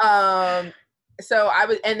 So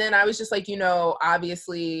I was just like, you know,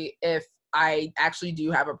 obviously if I actually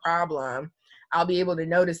do have a problem, I'll be able to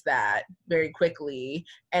notice that very quickly.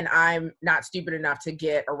 And I'm not stupid enough to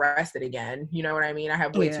get arrested again. You know what I mean? I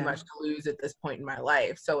have way too much to lose at this point in my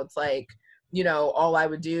life. So it's like, you know, all I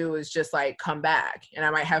would do is just like come back and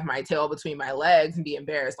I might have my tail between my legs and be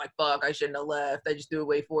embarrassed. Like, fuck, I shouldn't have left. I just threw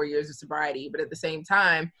away 4 years of sobriety. But at the same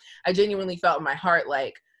time, I genuinely felt in my heart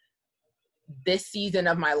like, this season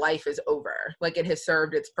of my life is over. Like it has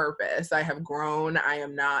served its purpose. I have grown. I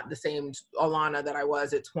am not the same Alana that I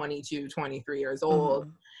was at 22, 23 years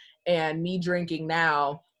old. And me drinking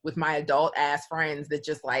now with my adult ass friends that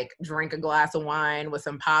just like drink a glass of wine with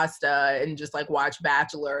some pasta and just like watch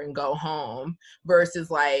Bachelor and go home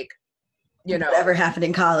versus like, you know, whatever happened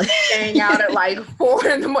in college, staying out at like 4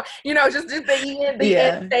 in the morning, you know, just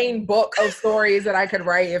the insane book of stories that I could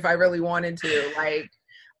write if I really wanted to. Like,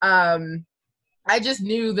 I just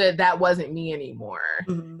knew that that wasn't me anymore.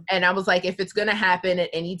 And I was like, if it's going to happen at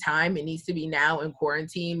any time, it needs to be now in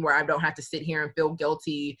quarantine where I don't have to sit here and feel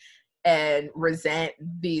guilty and resent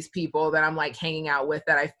these people that I'm like hanging out with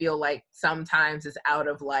that I feel like sometimes is out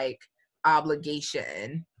of like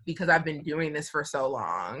obligation because I've been doing this for so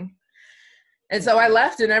long. And so I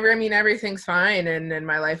left and everything's fine and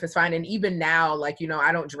my life is fine. And even now, like, you know,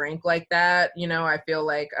 I don't drink like that. You know, I feel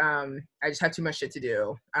like I just have too much shit to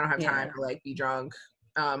do. I don't have time to like be drunk.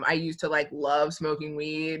 I used to like love smoking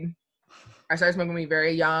weed. I started smoking weed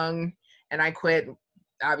very young and I quit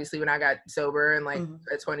obviously when I got sober and like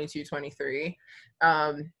at 22, 23.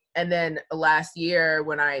 And then last year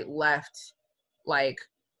when I left like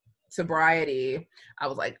sobriety, I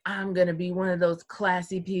was like, I'm gonna be one of those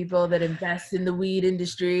classy people that invests in the weed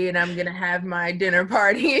industry, and I'm gonna have my dinner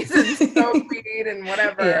parties and smoke weed and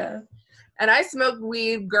whatever. Yeah. And I smoked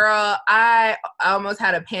weed, girl. I almost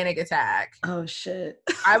had a panic attack. Oh shit.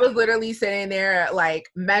 I was literally sitting there like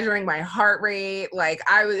measuring my heart rate. Like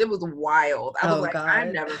it was wild. I was God.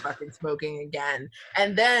 I'm never fucking smoking again.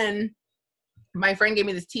 And then my friend gave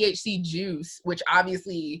me this THC juice, which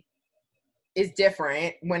obviously is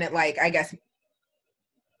different when it like, I guess,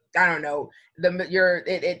 I don't know,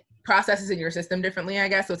 it processes in your system differently, I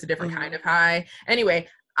guess. So it's a different kind of high. Anyway,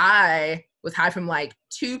 I was high from like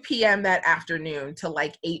 2 p.m. that afternoon to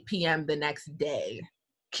like 8 p.m. the next day.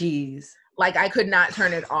 Jeez. Like I could not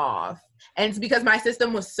turn it off. And it's because my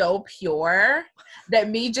system was so pure that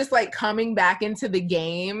me just like coming back into the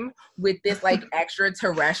game with this like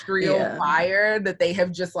extraterrestrial fire that they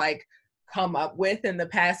have just like come up with in the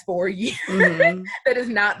past 4 years that is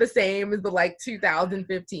not the same as the like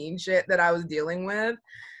 2015 shit that I was dealing with.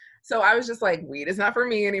 So I was just like, weed is not for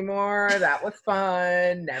me anymore. That was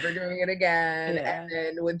fun. Never doing it again. Yeah. And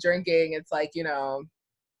then with drinking, it's like, you know,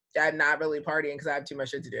 I'm not really partying because I have too much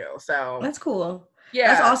shit to do. So that's cool. Yeah.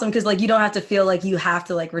 That's awesome because like you don't have to feel like you have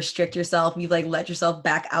to like restrict yourself. You like let yourself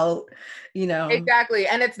back out, you know. Exactly.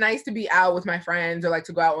 And it's nice to be out with my friends or like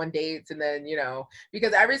to go out on dates and then, you know,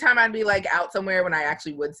 because every time I'd be like out somewhere when I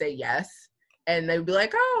actually would say yes. And they'd be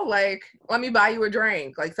like, oh, like, let me buy you a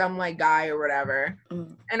drink, like some like guy or whatever.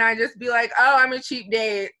 And I just be like, oh, I'm a cheap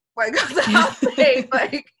date. Like, I'll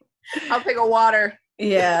take a water.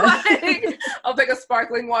 Yeah. Like, I'll take a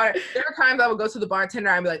sparkling water. There are times I would go to the bartender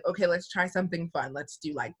and I'd be like, okay, let's try something fun. Let's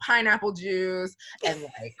do like pineapple juice and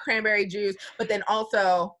like cranberry juice, but then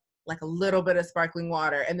also like a little bit of sparkling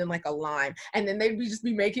water and then like a lime. And then they'd just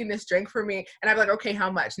be making this drink for me. And I'd be like, okay,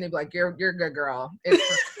 how much? And they'd be like, you're a good girl.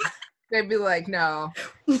 They'd be like, no.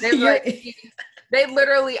 They'd be like, they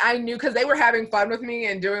literally, I knew, because they were having fun with me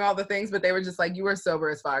and doing all the things, but they were just like, you are sober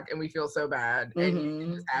as fuck and we feel so bad. And you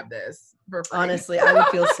can just have this for free. Honestly, I would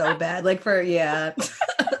feel so bad. Like for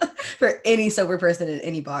any sober person in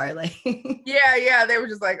any bar. Like Yeah. They were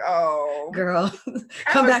just like, oh. Girl,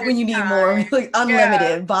 come back when you need more. Like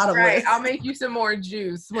unlimited, bottomless. Right. I'll make you some more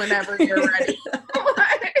juice whenever you're ready.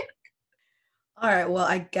 All right. Well,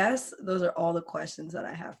 I guess those are all the questions that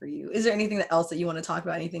I have for you. Is there anything else that you want to talk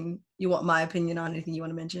about? Anything you want my opinion on? Anything you want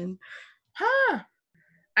to mention?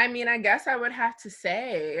 I mean, I guess I would have to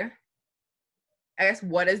say, I guess,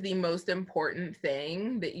 what is the most important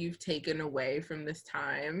thing that you've taken away from this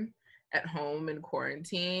time at home in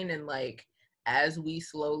quarantine? And like, as we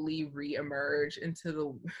slowly reemerge into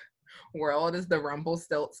the world as the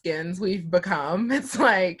Rumpelstiltskins we've become, it's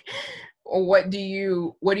like, what do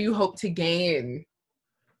you hope to gain?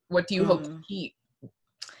 What do you hope to keep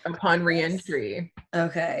upon reentry?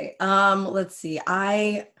 Okay. Let's see.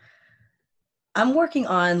 I'm working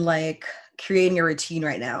on like creating a routine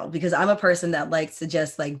right now because I'm a person that likes to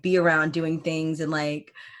just like be around doing things and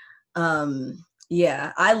like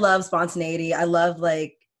I love spontaneity. I love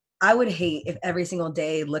like I would hate if every single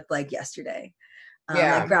day looked like yesterday.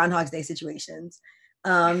 Like Groundhog's Day situations.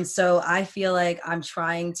 So I feel like I'm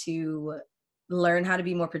trying to learn how to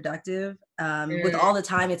be more productive. With all the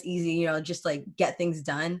time, it's easy, you know, just like get things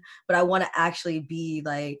done. But I want to actually be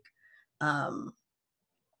like,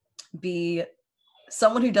 be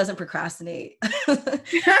someone who doesn't procrastinate.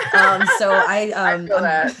 So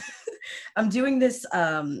I'm doing this.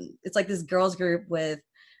 It's like this girls group with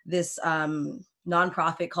this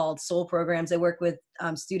nonprofit called Soul Programs. They work with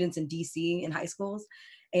students in DC in high schools.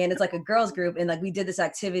 And it's like a girls group. And like we did this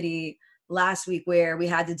activity last week where we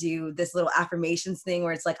had to do this little affirmations thing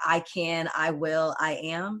where it's like, I can, I will, I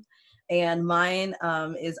am. And mine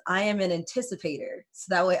is I am an anticipator.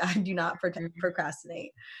 So that way I do not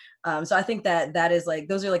procrastinate. So I think that is like,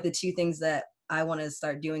 those are like the two things that I want to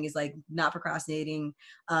start doing is like not procrastinating,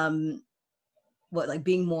 like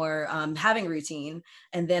being more, having a routine.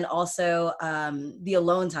 And then also the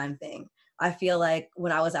alone time thing. I feel like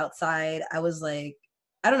when I was outside, I was like,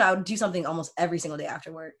 I don't know, I would do something almost every single day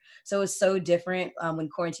after work. So it was so different when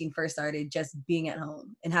quarantine first started, just being at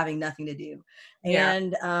home and having nothing to do.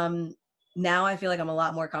 And now I feel like I'm a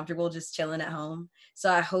lot more comfortable just chilling at home.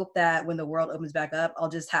 So I hope that when the world opens back up, I'll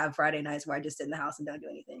just have Friday nights where I just sit in the house and don't do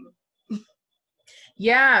anything.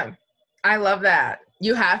 Yeah, I love that.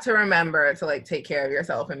 You have to remember to like take care of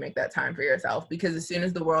yourself and make that time for yourself, because as soon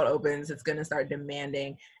as the world opens, it's going to start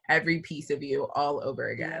demanding every piece of you all over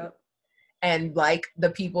again. Yep. And like the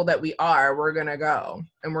people that we are, we're going to go.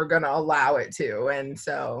 and we're gonna allow it to. And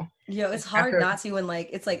so it's hard not to when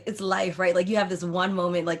it's life, right? Like you have this one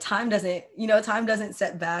moment, like time doesn't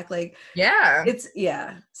set back. Like so it's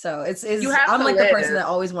I'm like live. The person that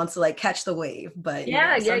always wants to like catch the wave, but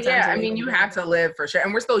I mean, you have to live for sure,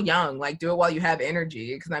 and we're still young. Like do it while you have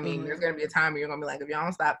energy, because I mean there's gonna be a time where you're gonna be like, if y'all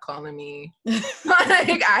don't stop calling me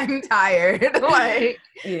like I'm tired, like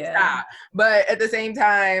stop. But at the same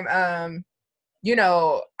time,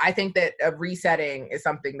 I think that resetting is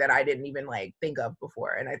something that I didn't even like think of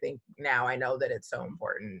before. And I think now I know that it's so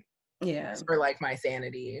important for like my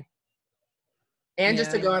sanity. And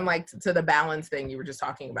just to go and like to the balance thing you were just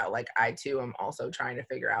talking about, like I too am also trying to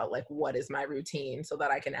figure out like what is my routine so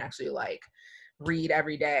that I can actually like read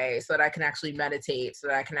every day, so that I can actually meditate, so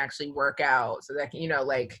that I can actually work out, so that I can,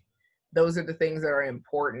 like those are the things that are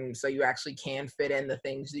important, so you actually can fit in the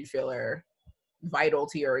things you feel are vital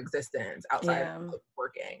to your existence outside of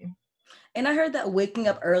working. And I heard that waking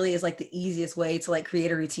up early is like the easiest way to like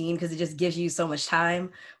create a routine because it just gives you so much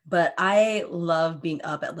time. But I love being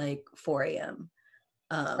up at like 4 a.m.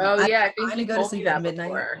 I think you go to sleep at midnight.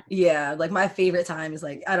 Before. Yeah, like my favorite time is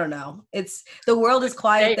like, I don't know. It's the world is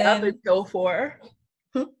quiet. Stay up until 4.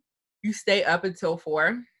 You stay up until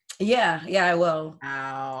 4? Yeah, I will.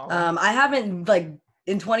 Wow. I haven't like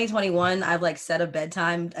in 2021, I've like set a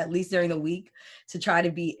bedtime at least during the week to try to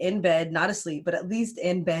be in bed, not asleep, but at least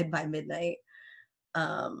in bed by midnight.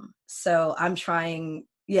 So I'm trying.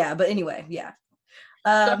 Yeah, but anyway, yeah.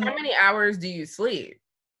 So how many hours do you sleep?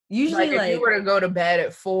 Usually, like if you were to go to bed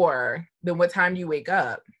at 4, then what time do you wake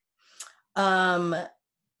up?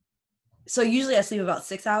 So usually I sleep about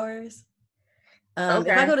 6 hours. If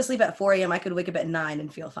I go to sleep at 4 a.m., I could wake up at 9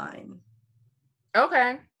 and feel fine.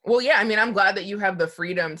 Okay. Well, yeah, I mean, I'm glad that you have the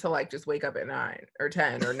freedom to like just wake up at 9 or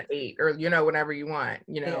 10 or 8 or, whenever you want,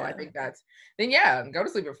 I think that's, then go to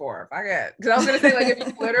sleep at 4 if I get, because I was going to say like, if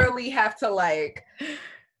you literally have to like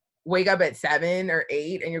wake up at 7 or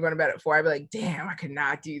 8 and you're going to bed at 4, I'd be like, damn, I could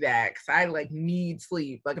not do that because I like need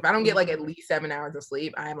sleep. Like if I don't get like at least 7 hours of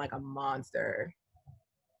sleep, I am like a monster.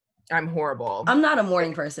 I'm horrible. I'm not a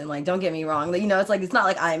morning person. Like, don't get me wrong. Like, it's like, it's not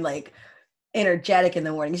like I'm like energetic in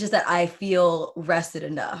the morning. It's just that I feel rested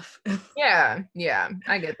enough. Yeah,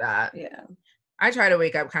 I get that. Yeah, I try to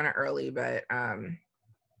wake up kind of early, but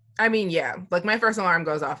I mean, like my first alarm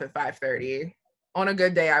goes off at 5:30. On a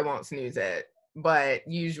good day, I won't snooze it, but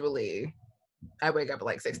usually I wake up at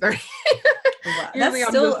like 6:30. Wow. That's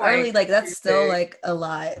still early. Like that's still like a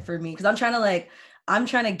lot for me because I'm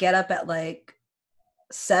trying to get up at like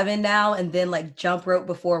 7 now and then like jump rope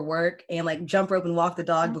before work and like jump rope and walk the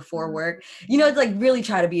dog before work, it's like really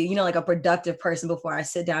try to be like a productive person before I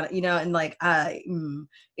sit down, and like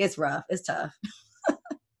it's rough, it's tough.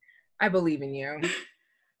 I believe in you.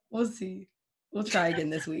 We'll see, we'll try again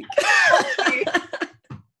this week.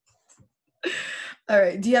 All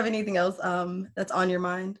right, do you have anything else that's on your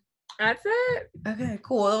mind? That's it. Okay,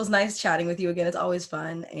 cool. It was nice chatting with you again. It's always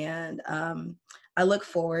fun, and I look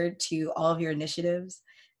forward to all of your initiatives,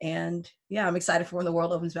 and I'm excited for when the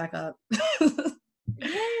world opens back up.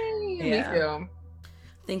 Yay, me too.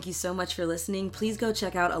 Thank you so much for listening. Please go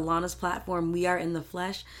check out Alana's platform, We Are in the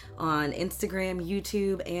Flesh, on Instagram,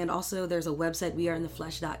 YouTube, and also there's a website,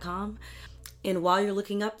 weareintheflesh.com. And while you're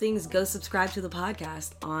looking up things, go subscribe to the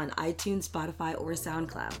podcast on iTunes, Spotify, or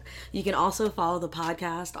SoundCloud. You can also follow the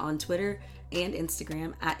podcast on Twitter and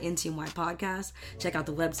Instagram at NTMY Podcast. Check out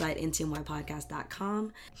the website,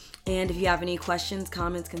 ntmypodcast.com. And if you have any questions,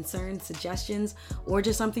 comments, concerns, suggestions, or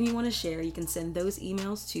just something you want to share, you can send those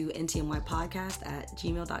emails to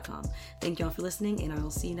ntmypodcast@gmail.com. Thank y'all for listening, and I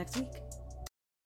will see you next week.